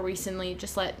little bit more recently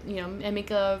just I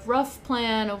make a rough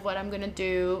plan of what I'm going to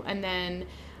do, and then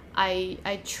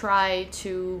I try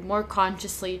to more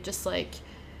consciously just like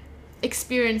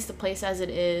experience the place as it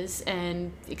is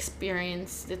and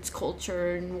experience its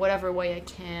culture in whatever way I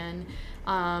can.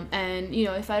 And, you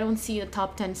know, if I don't see the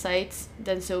top 10 sites,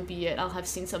 then so be it. I'll have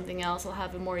seen something else. I'll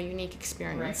have a more unique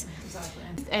experience. Right, exactly.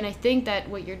 And I think that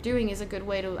what you're doing is a good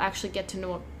way to actually get to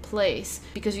know a place,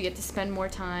 because you get to spend more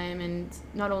time, and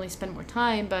not only spend more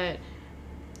time, but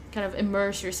kind of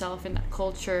immerse yourself in that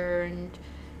culture.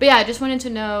 But yeah, I just wanted to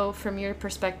know from your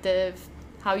perspective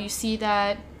how you see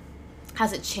that.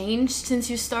 Has it changed since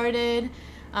you started?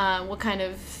 What kind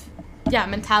of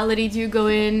mentality do you go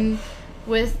in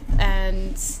with?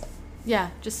 And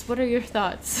just what are your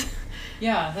thoughts?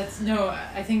 Yeah,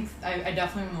 I think I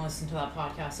definitely want to listen to that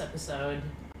podcast episode.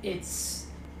 It's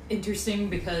interesting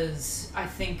because I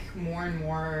think more and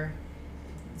more,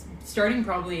 starting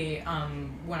probably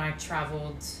when I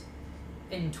traveled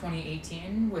in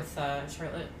 2018 with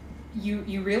Charlotte,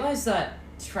 you realize that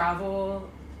travel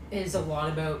is a lot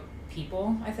about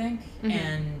people, I think,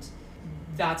 and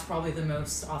that's probably the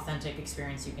most authentic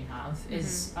experience you can have,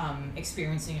 is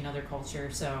experiencing another culture.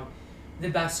 So the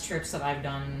best trips that I've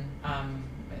done,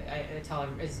 I tell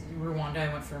everyone, is Rwanda.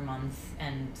 I went for a month,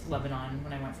 and Lebanon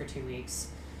when I went for 2 weeks,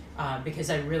 because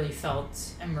I really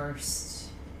felt immersed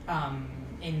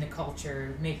in the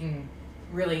culture, making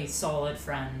really solid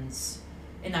friends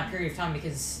in that period of time,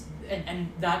 because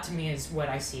and that to me is what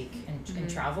I seek in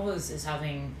travel, is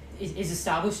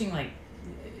establishing like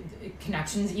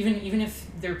connections, even if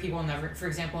there are people never. For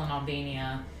example, in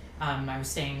Albania, I was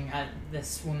staying at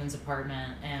this woman's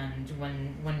apartment, and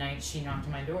one night she knocked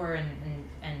on my door,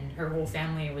 and her whole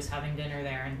family was having dinner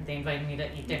there, and they invited me to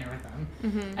eat dinner with them.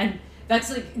 And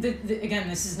that's like again,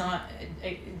 this is not.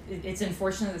 It's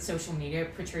unfortunate that social media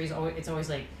portrays it's always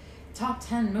like top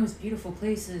 10 most beautiful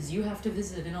places you have to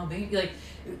visit in Albania, like,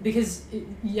 because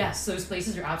yes, those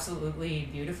places are absolutely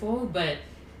beautiful, but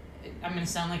I'm gonna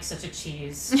sound like such a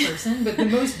cheese person, but the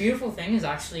most beautiful thing is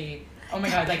actually, oh my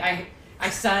god, like I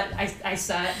sat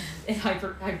in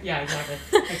hyperbole.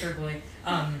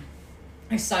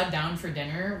 I sat down for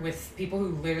dinner with people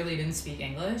who literally didn't speak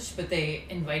English, but they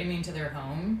invited me into their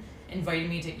home, invited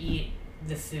me to eat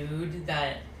the food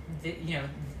their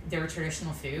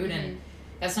traditional food, and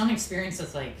that's not an experience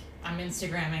that's like, I'm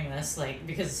Instagramming this, like,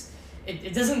 because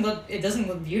it doesn't look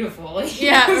beautiful. Like, it's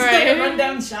like a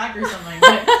rundown shack or something.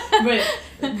 But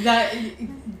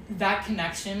that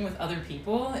connection with other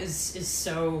people is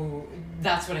so,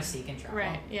 that's what I seek in travel.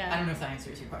 Right. Yeah. I don't know if that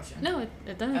answers your question. No,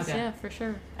 it does. Okay. Yeah, for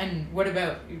sure. And what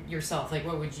about yourself? Like,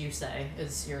 what would you say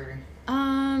is your?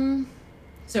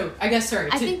 So I guess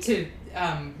on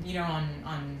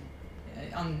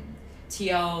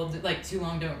TL, like, Too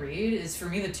Long Don't Read, is for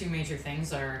me the two major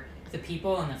things are the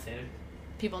people and the food.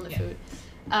 People and the food.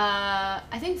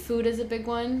 I think food is a big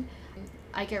one.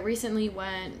 I recently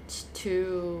went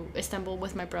to Istanbul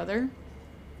with my brother.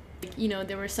 You know,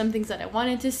 there were some things that I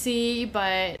wanted to see,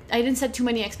 but I didn't set too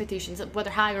many expectations, whether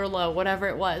high or low, whatever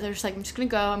it was. I was just like, I'm just going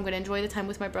to go. I'm going to enjoy the time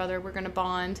with my brother. We're going to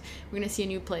bond. We're going to see a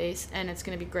new place, and it's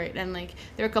going to be great. And, like,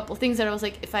 there are a couple things that I was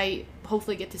like, if I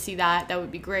hopefully get to see that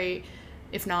would be great.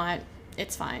 If not,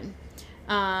 it's fine.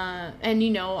 And, you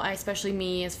know, especially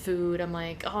me as food, I'm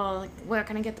like, oh, like, where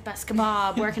can I get the best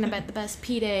kebab? Where can I get the best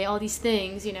pide? All these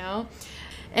things, you know?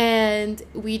 And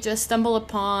we just stumble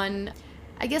upon,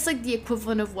 I guess, like the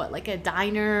equivalent of what, like a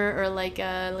diner or like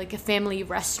a family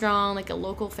restaurant, like a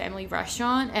local family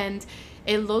restaurant. And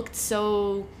it looked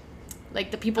so,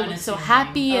 like, the people looked so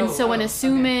happy and so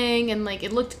unassuming, okay. And like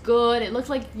it looked good. It looked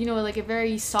like, you know, like a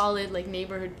very solid like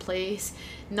neighborhood place,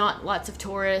 not lots of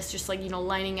tourists just like, you know,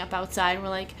 lining up outside. And we're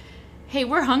like, hey,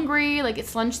 we're hungry, like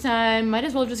it's lunchtime, might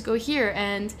as well just go here.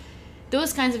 And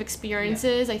those kinds of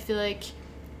experiences, I feel like,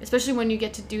 especially when you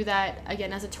get to do that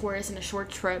again as a tourist in a short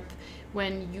trip,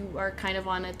 when you are kind of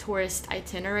on a tourist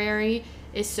itinerary,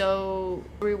 is so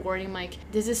rewarding. Like,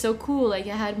 this is so cool, like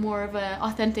I had more of an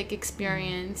authentic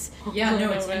experience. Yeah,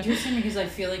 no, it's interesting because I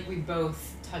feel like we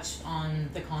both touched on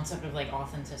the concept of like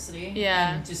authenticity.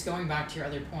 Yeah. And just going back to your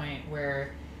other point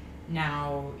where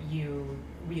now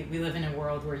we live in a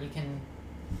world where you can,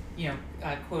 you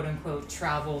know, quote unquote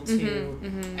travel to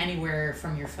anywhere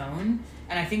from your phone.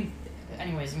 And I think,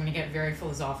 anyways, I'm going to get very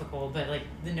philosophical, but like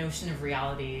the notion of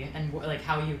reality and like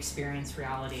how you experience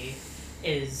reality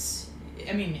is,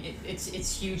 I mean,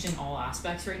 it's huge in all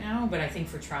aspects right now, but I think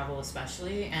for travel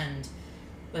especially. And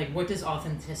like, what does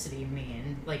authenticity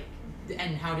mean? Like,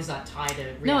 and how does that tie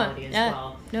to reality as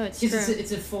well? No, it's true.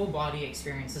 It's a full body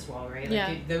experience as well, right?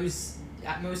 Like those,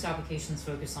 most applications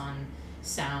focus on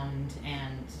sound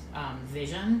and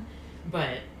vision,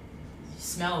 but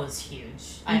smell is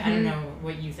huge. I don't know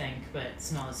what you think, but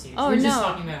smell is huge. We're just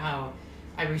talking about how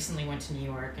I recently went to New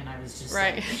York and I was just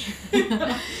right.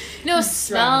 Like, no,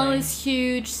 smell is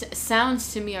huge.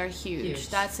 Sounds to me are huge.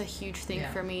 That's a huge thing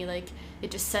for me. Like,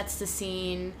 it just sets the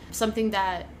scene. Something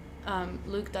that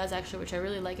Luke does actually, which I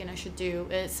really like and I should do,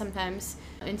 is sometimes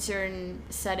in certain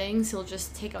settings he'll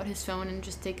just take out his phone and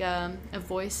just take a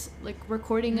voice like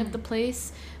recording of the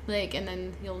place, like, and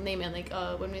then he'll name it like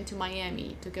when we went to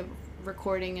Miami, took a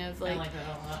recording of like, I like that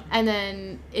a lot. And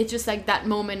then it's just like that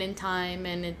moment in time,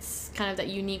 and it's kind of that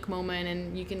unique moment,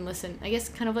 and you can listen, I guess,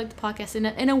 kind of like the podcast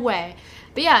in a way.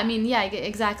 But yeah, I mean, yeah,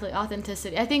 exactly,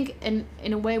 authenticity. I think in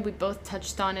a way we both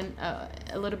touched on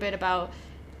a little bit about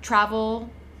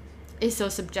travel is so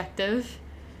subjective.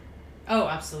 Oh,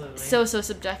 absolutely. So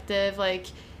subjective. Like,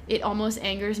 it almost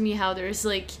angers me how there's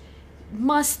like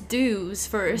must-dos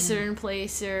for a certain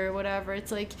place or whatever.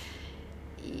 It's like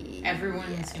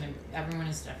everyone is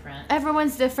different.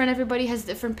 Everyone's different. Everybody has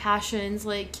different passions.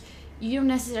 Like, you don't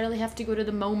necessarily have to go to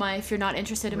the MoMA if you're not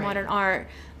interested in modern art.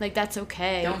 Like, that's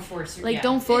okay. Don't force it. Like,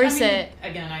 don't force it.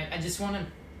 Again, I just want to,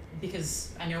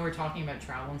 because I know we're talking about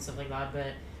travel and stuff like that, but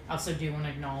I also do want to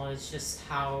acknowledge just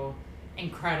how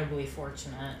incredibly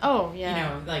fortunate. Oh, yeah. You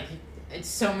know, like, it's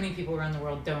so many people around the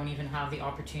world don't even have the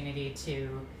opportunity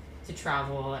to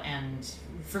travel, and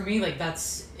for me, like,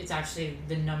 it's actually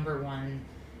the number one,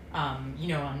 you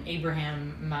know, on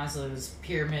Abraham Maslow's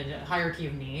pyramid hierarchy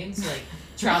of needs, like,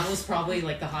 travel is probably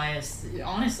like the highest,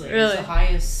 honestly. Really? It's the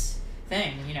highest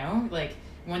thing, you know, like,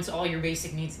 once all your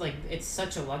basic needs, like, it's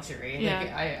such a luxury. Yeah.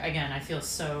 Like, I feel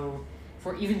so,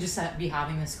 for even just to be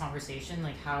having this conversation,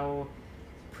 like, how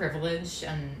privileged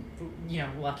and, you know,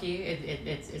 lucky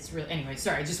it's really. Anyway,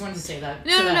 sorry, I just wanted to say that.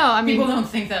 No, I mean, people don't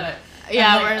think that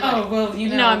like, oh, well, you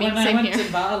know, no, I mean, when I went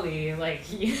to Bali, like,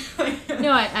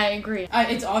 no, I agree.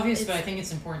 It's obvious, but I think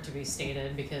it's important to be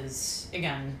stated because,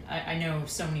 again, I know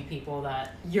so many people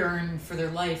that yearn for their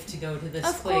life to go to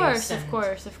this place.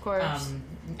 Of course.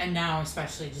 And now,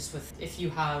 especially just with, if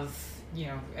you have, you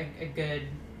know, a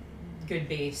good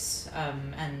base,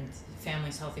 and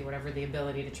family's healthy, whatever, the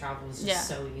ability to travel is just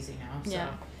so easy now. So. Yeah,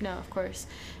 no, of course.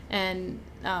 And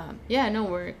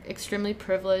we're extremely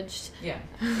privileged.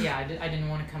 I didn't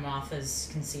want to come off as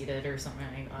conceited or something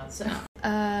like that. So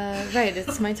right,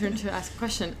 it's my turn to ask a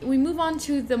question. We move on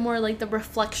to the more like the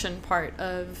reflection part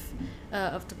of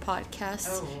the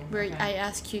podcast, where I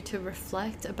ask you to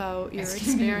reflect about your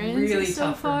experience really so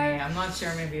tough far. For me. I'm not sure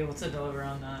I'm gonna be able to deliver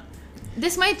on that.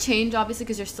 This might change, obviously,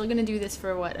 because you're still going to do this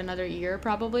for, another year,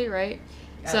 probably, right?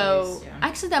 So,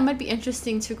 actually, that might be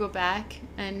interesting to go back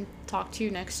and talk to you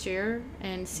next year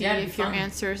and see if your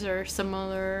answers are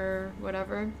similar or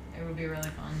whatever. It would be really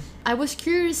fun. I was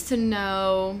curious to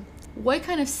know, what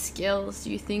kind of skills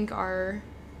do you think are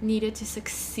needed to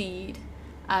succeed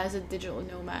as a digital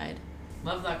nomad?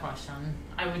 Love that question.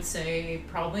 I would say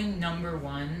probably number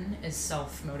one is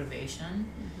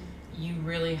self-motivation. You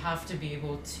really have to be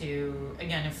able to,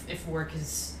 again, if work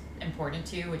is important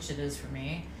to you, which it is for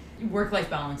me, work-life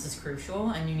balance is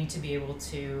crucial, and you need to be able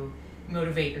to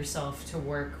motivate yourself to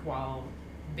work while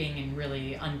being in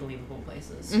really unbelievable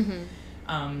places.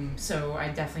 So I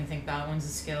definitely think that one's a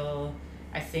skill.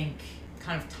 I think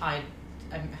kind of tied,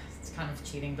 it's kind of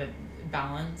cheating, but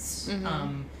balance.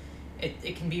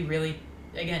 It can be really,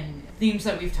 again, themes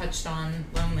that we've touched on,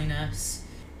 loneliness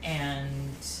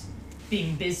and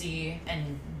being busy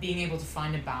and being able to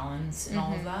find a balance in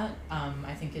all of that,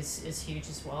 I think is huge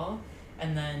as well.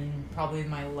 And then probably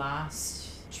my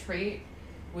last trait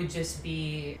would just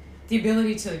be the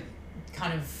ability to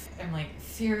kind of, I'm like,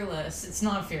 fearless. It's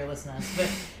not fearlessness,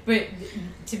 but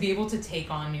to be able to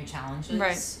take on new challenges,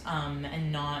 right.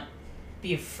 And not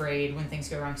be afraid when things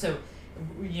go wrong. So,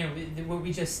 you know, what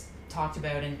we just talked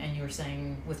about, and you were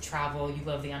saying with travel, you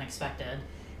love the unexpected.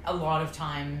 A lot of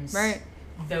times, right.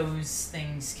 those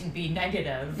things can be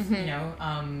negative, you know.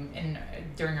 And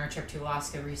during our trip to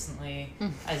Alaska recently,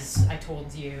 as I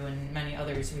told you and many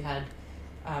others, we had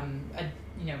a,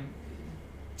 you know,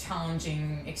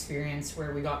 challenging experience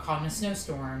where we got caught in a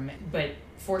snowstorm, but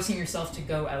forcing yourself to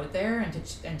go out there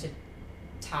and to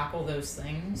tackle those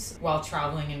things while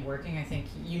traveling and working, I think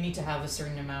you need to have a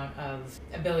certain amount of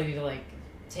ability to like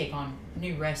take on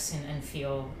new risks and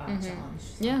feel challenged.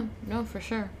 So. Yeah, no, for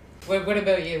sure. What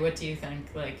about you? What do you think?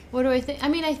 Like, what do I think? I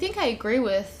mean, I think I agree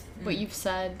with what you've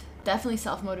said. Definitely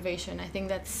self-motivation. I think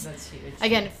that's huge.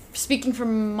 Again, speaking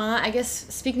from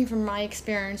my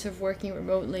experience of working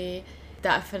remotely,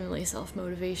 definitely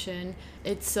self-motivation.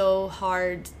 It's so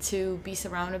hard to be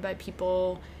surrounded by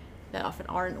people that often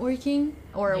aren't working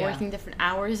or are working different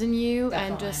hours than you.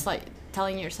 Definitely. And just like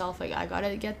telling yourself like, I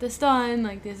gotta get this done,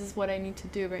 like this is what I need to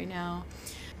do right now.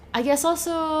 I guess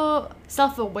also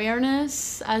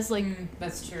self-awareness as like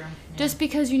that's true. Yeah. Just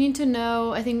because you need to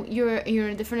know, I think you're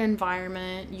in a different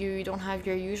environment, you don't have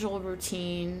your usual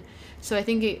routine. So I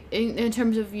think in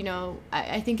terms of, you know,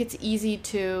 I think it's easy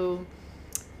to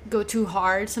go too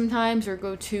hard sometimes or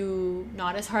go too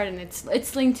not as hard, and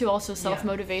it's linked to also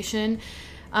self-motivation.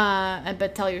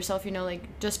 But tell yourself, you know, like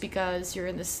just because you're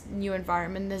in this new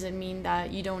environment doesn't mean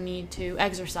that you don't need to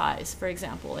exercise, for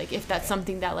example. Like if that's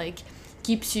something that like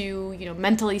keeps you, you know,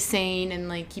 mentally sane and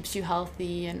like keeps you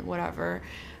healthy and whatever.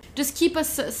 Just keep a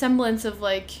semblance of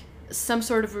like some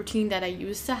sort of routine that I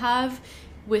used to have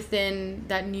within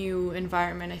that new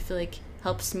environment. I feel like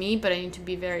helps me, but I need to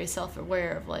be very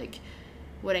self-aware of like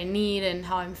what I need and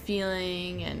how I'm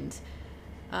feeling, and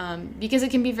because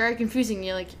it can be very confusing.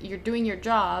 You're doing your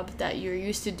job that you're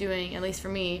used to doing, at least for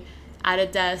me, at a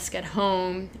desk at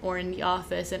home or in the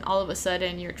office, and all of a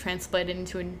sudden you're translated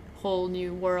into a whole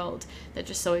new world that's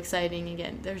just so exciting.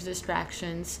 Again, there's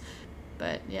distractions,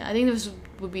 but yeah, I think those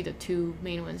would be the two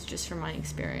main ones just from my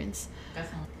experience.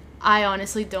 Definitely. I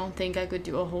honestly don't think I could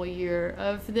do a whole year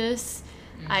of this.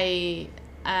 I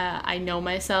know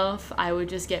myself. I would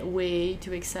just get way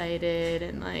too excited,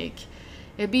 and like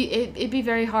it'd be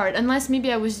very hard unless maybe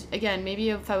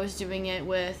if I was doing it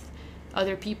with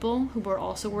other people who were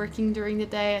also working during the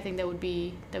day. I think that would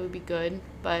be good,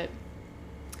 but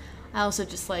I also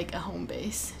just like a home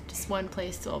base, just one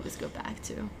place to always go back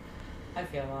to. I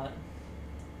feel a lot.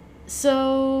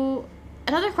 So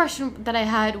another question that I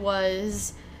had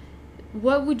was,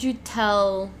 what would you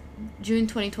tell June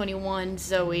 2021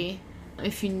 Zoe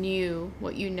if you knew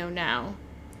what you know now?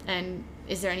 And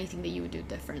is there anything that you would do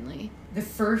differently? The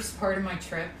first part of my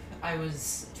trip, I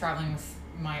was traveling with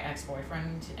my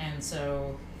ex-boyfriend, and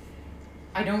so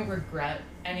I don't regret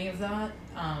any of that.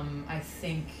 I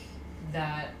think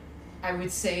that I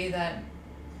would say that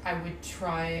I would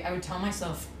tell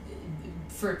myself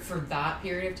for that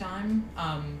period of time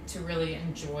to really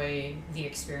enjoy the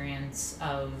experience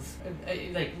of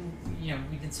like, you know,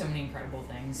 we did so many incredible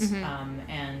things,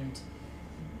 and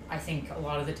I think a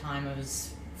lot of the time I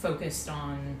was focused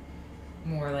on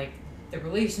more like the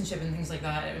relationship and things like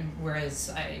that, whereas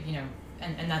I, you know,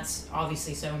 and that's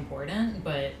obviously so important,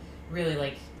 but really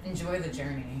like enjoy the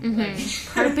journey. Like,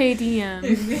 Carpe diem.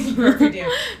 Carpe diem.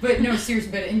 But no,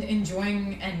 seriously, but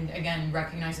enjoying and again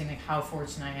recognizing like how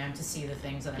fortunate I am to see the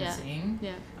things that I'm seeing.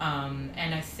 Yeah.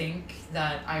 And I think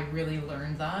that I really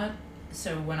learned that.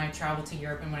 So when I traveled to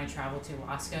Europe and when I traveled to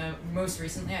Alaska, most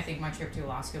recently, I think my trip to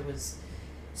Alaska was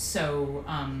so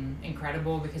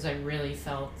incredible because I really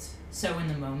felt so in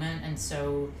the moment, and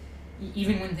so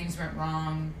even when things went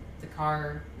wrong, the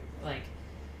car, like,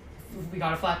 we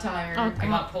got a flat tire, I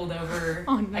got pulled over,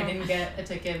 I didn't get a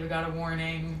ticket, we got a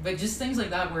warning, but just things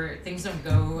like that where things don't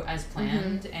go as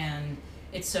planned, and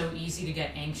it's so easy to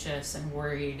get anxious and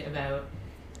worried about,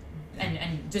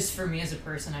 and just for me as a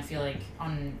person, I feel like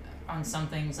on some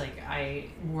things, like, I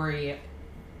worry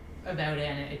about it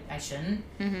and I shouldn't,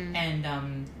 and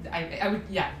I would,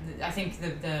 I think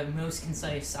the most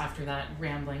concise after that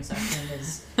rambling section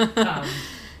is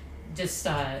just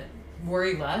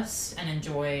worry less and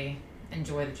enjoy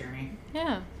the journey.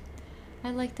 Yeah,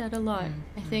 I like that a lot.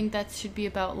 I think that should be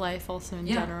about life also in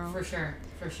general. For sure.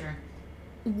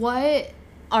 What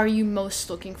are you most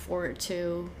looking forward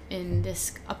to in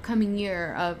this upcoming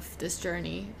year of this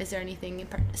journey? Is there anything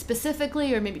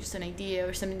specifically, or maybe just an idea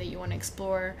or something that you want to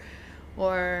explore,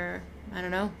 or I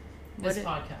don't know? This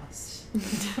podcast.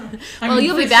 Well,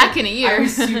 you'll be back in a year. I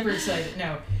was super excited.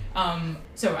 No.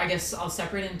 So I guess I'll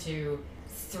separate into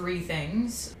 3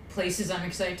 things. Places I'm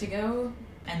excited to go,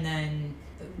 and then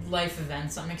life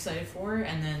events I'm excited for,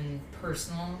 and then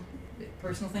personal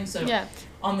things. So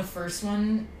on the first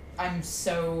one, again,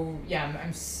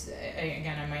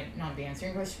 I might not be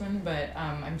answering your question, but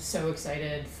I'm so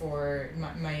excited for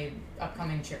my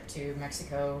upcoming trip to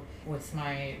Mexico with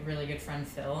my really good friend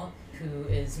Phil, who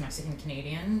is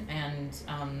Mexican-Canadian, and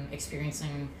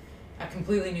experiencing a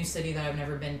completely new city that I've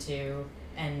never been to,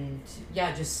 and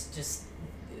just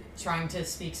trying to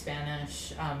speak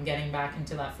Spanish, getting back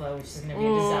into that flow, which is going to be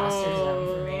a disaster zone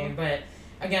for me, but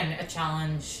again, a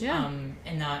challenge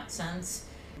in that sense.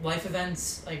 Life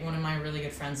events, like one of my really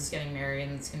good friends is getting married,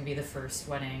 and it's going to be the first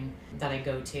wedding that I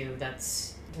go to.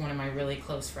 That's one of my really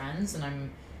close friends, and I'm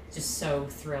just so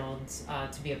thrilled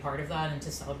to be a part of that and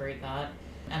to celebrate that.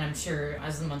 And I'm sure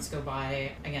as the months go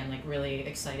by, again, like really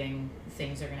exciting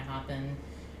things are going to happen.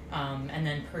 And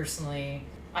then personally,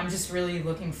 I'm just really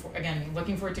looking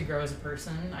forward to grow as a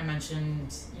person. I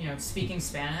mentioned, speaking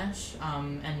Spanish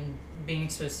and being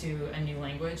exposed to a new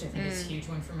language. I think it's a huge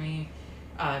one for me.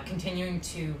 Continuing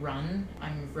to run.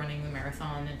 I'm running the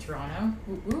marathon in Toronto.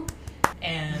 Whoop, whoop.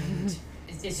 And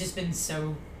it's just been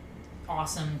so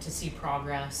awesome to see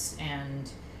progress. And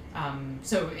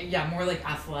more like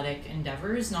athletic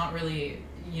endeavors, not really,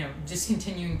 just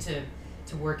continuing to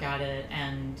work at it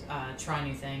and try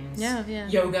new things.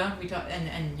 Yoga, we talk,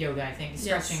 and yoga, I think.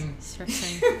 Stretching. Yes,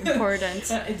 stretching. Important.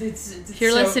 It's if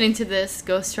you're listening to this,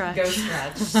 go stretch. Go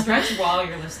stretch. Stretch while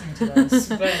you're listening to this.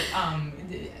 But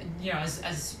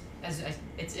as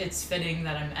it's fitting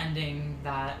that I'm ending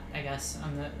that, I guess,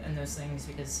 in those things,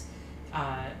 because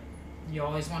you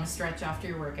always want to stretch after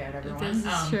your workout, everyone. This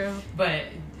is true. But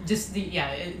just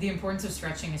the importance of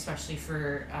stretching, especially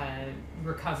for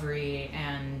recovery.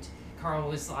 And Carl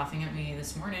was laughing at me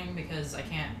this morning because I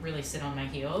can't really sit on my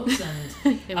heels,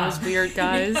 and it was weird,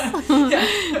 guys.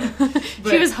 But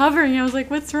she was hovering. I was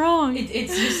like, "What's wrong?"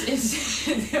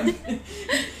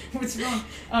 What's wrong?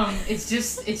 It's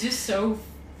just so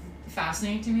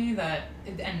fascinating to me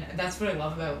and that's what I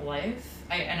love about life.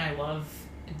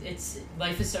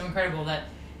 Life is so incredible that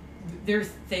there are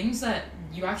things that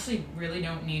you actually really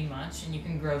don't need much, and you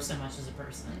can grow so much as a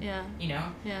person. Yeah.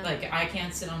 Like I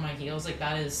can't sit on my heels. Like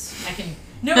that is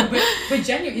but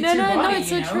genuinely, it's your body. No, it's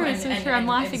so true. It's so true. I'm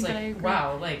laughing, but I agree.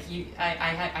 Wow, like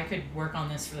I could work on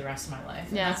this for the rest of my life.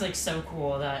 And that's like so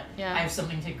cool that I have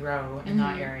something to grow in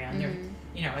that area. And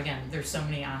there, again, there's so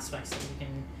many aspects that you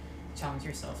can challenge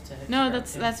yourself to. No,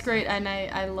 that's great, and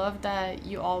I love that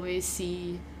you always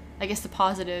see, I guess, the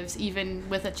positives even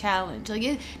with a challenge.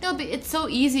 Like but it's so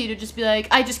easy to just be like,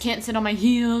 I just can't sit on my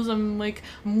heels. I'm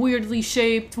weirdly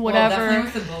shaped, whatever. Well,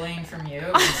 definitely with the bullying from you.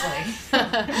 It's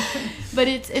like. But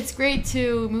it's great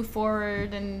to move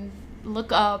forward and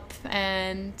look up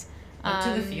and look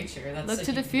to the future. That's look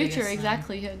to the future.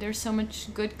 Exactly. There's so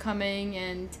much good coming,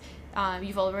 and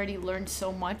you've already learned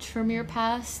so much from your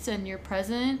past and your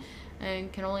present,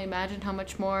 and can only imagine how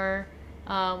much more.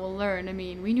 We'll learn. I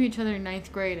mean, we knew each other in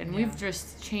 9th grade, and we've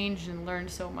just changed and learned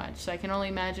so much. So I can only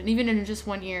imagine, even in just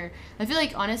 1 year. I feel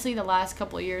like, honestly, the last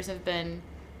couple of years have been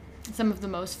some of the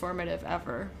most formative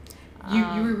ever. You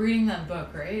were reading that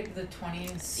book, right? The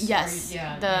 20s? Yes.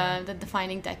 The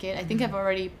Defining Decade. I think I've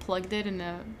already plugged it in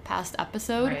a past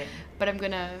episode, but I'm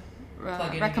going to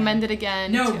recommend it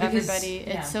again to everybody.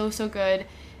 It's so good.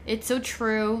 It's so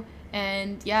true.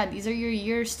 And, these are your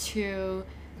years to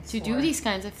do these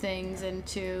kinds of things, and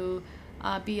to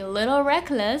be a little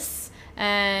reckless,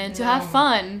 and to have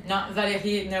fun. Not that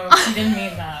she didn't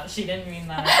mean that. She didn't mean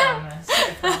that.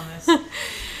 I promise.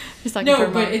 Just talking for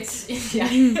but it's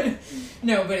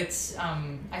no, but it's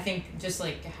I think just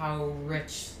like how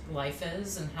rich life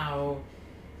is, and how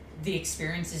the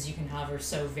experiences you can have are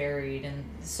so varied and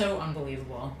so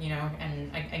unbelievable,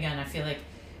 and again, I feel like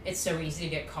it's so easy to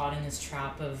get caught in this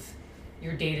trap of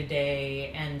your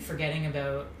day-to-day and forgetting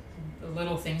about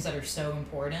little things that are so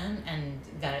important, and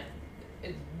that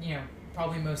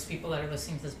probably most people that are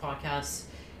listening to this podcast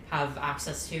have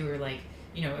access to, or like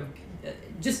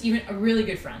just even a really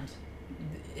good friend.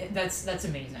 That's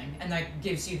amazing, and that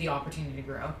gives you the opportunity to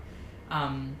grow.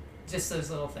 Just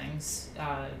those little things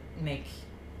make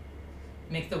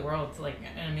make the world like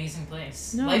an amazing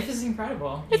place. No. Life is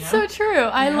incredible. You It's know? so true.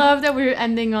 I love that we're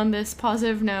ending on this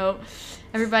positive note.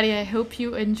 Everybody, I hope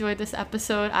you enjoyed this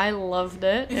episode. I loved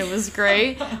it. It was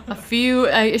great. A few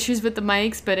issues with the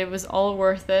mics, but it was all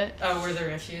worth it. Oh, were there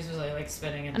issues? Was I like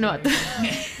spitting into No.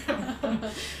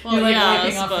 Well, you're like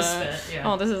wiping off the spit. Yeah.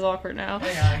 Oh, this is awkward now.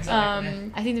 Yeah,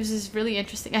 exactly. I think this is really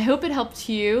interesting. I hope it helped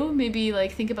you. Maybe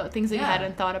like think about things that you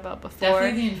hadn't thought about before.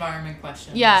 Definitely the environment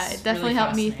questions. Yeah, it definitely really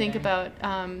helped me think fascinating.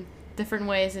 about different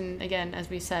ways, and again, as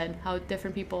we said, how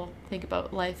different people think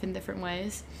about life in different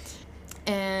ways.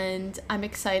 And I'm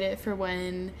excited for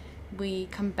when we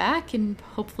come back in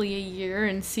hopefully a year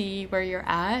and see where you're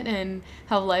at and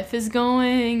how life is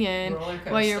going and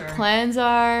what your plans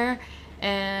are.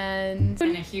 And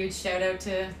a huge shout out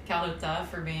to Carlota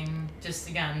for being just,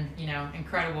 again, you know,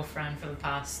 incredible friend for the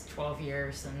past 12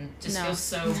 years, and just feel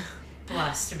so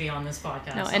blessed to be on this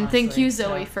podcast. No, and thank you,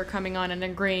 Zoe, for coming on and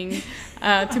agreeing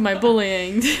to my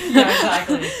bullying. Yeah,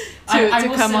 exactly.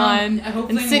 to come on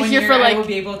and sit here for like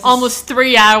to almost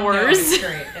 3 hours. No, it's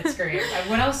great. It's great.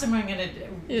 What else am I gonna do?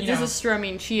 This is true. I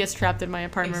mean, she is trapped in my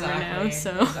apartment right now,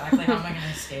 so exactly. How am I gonna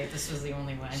escape? This was the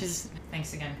only way.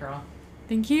 Thanks again, Carl.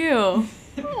 Thank you.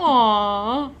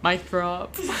 Aww. Mic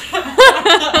drop.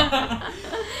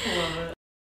 Love it.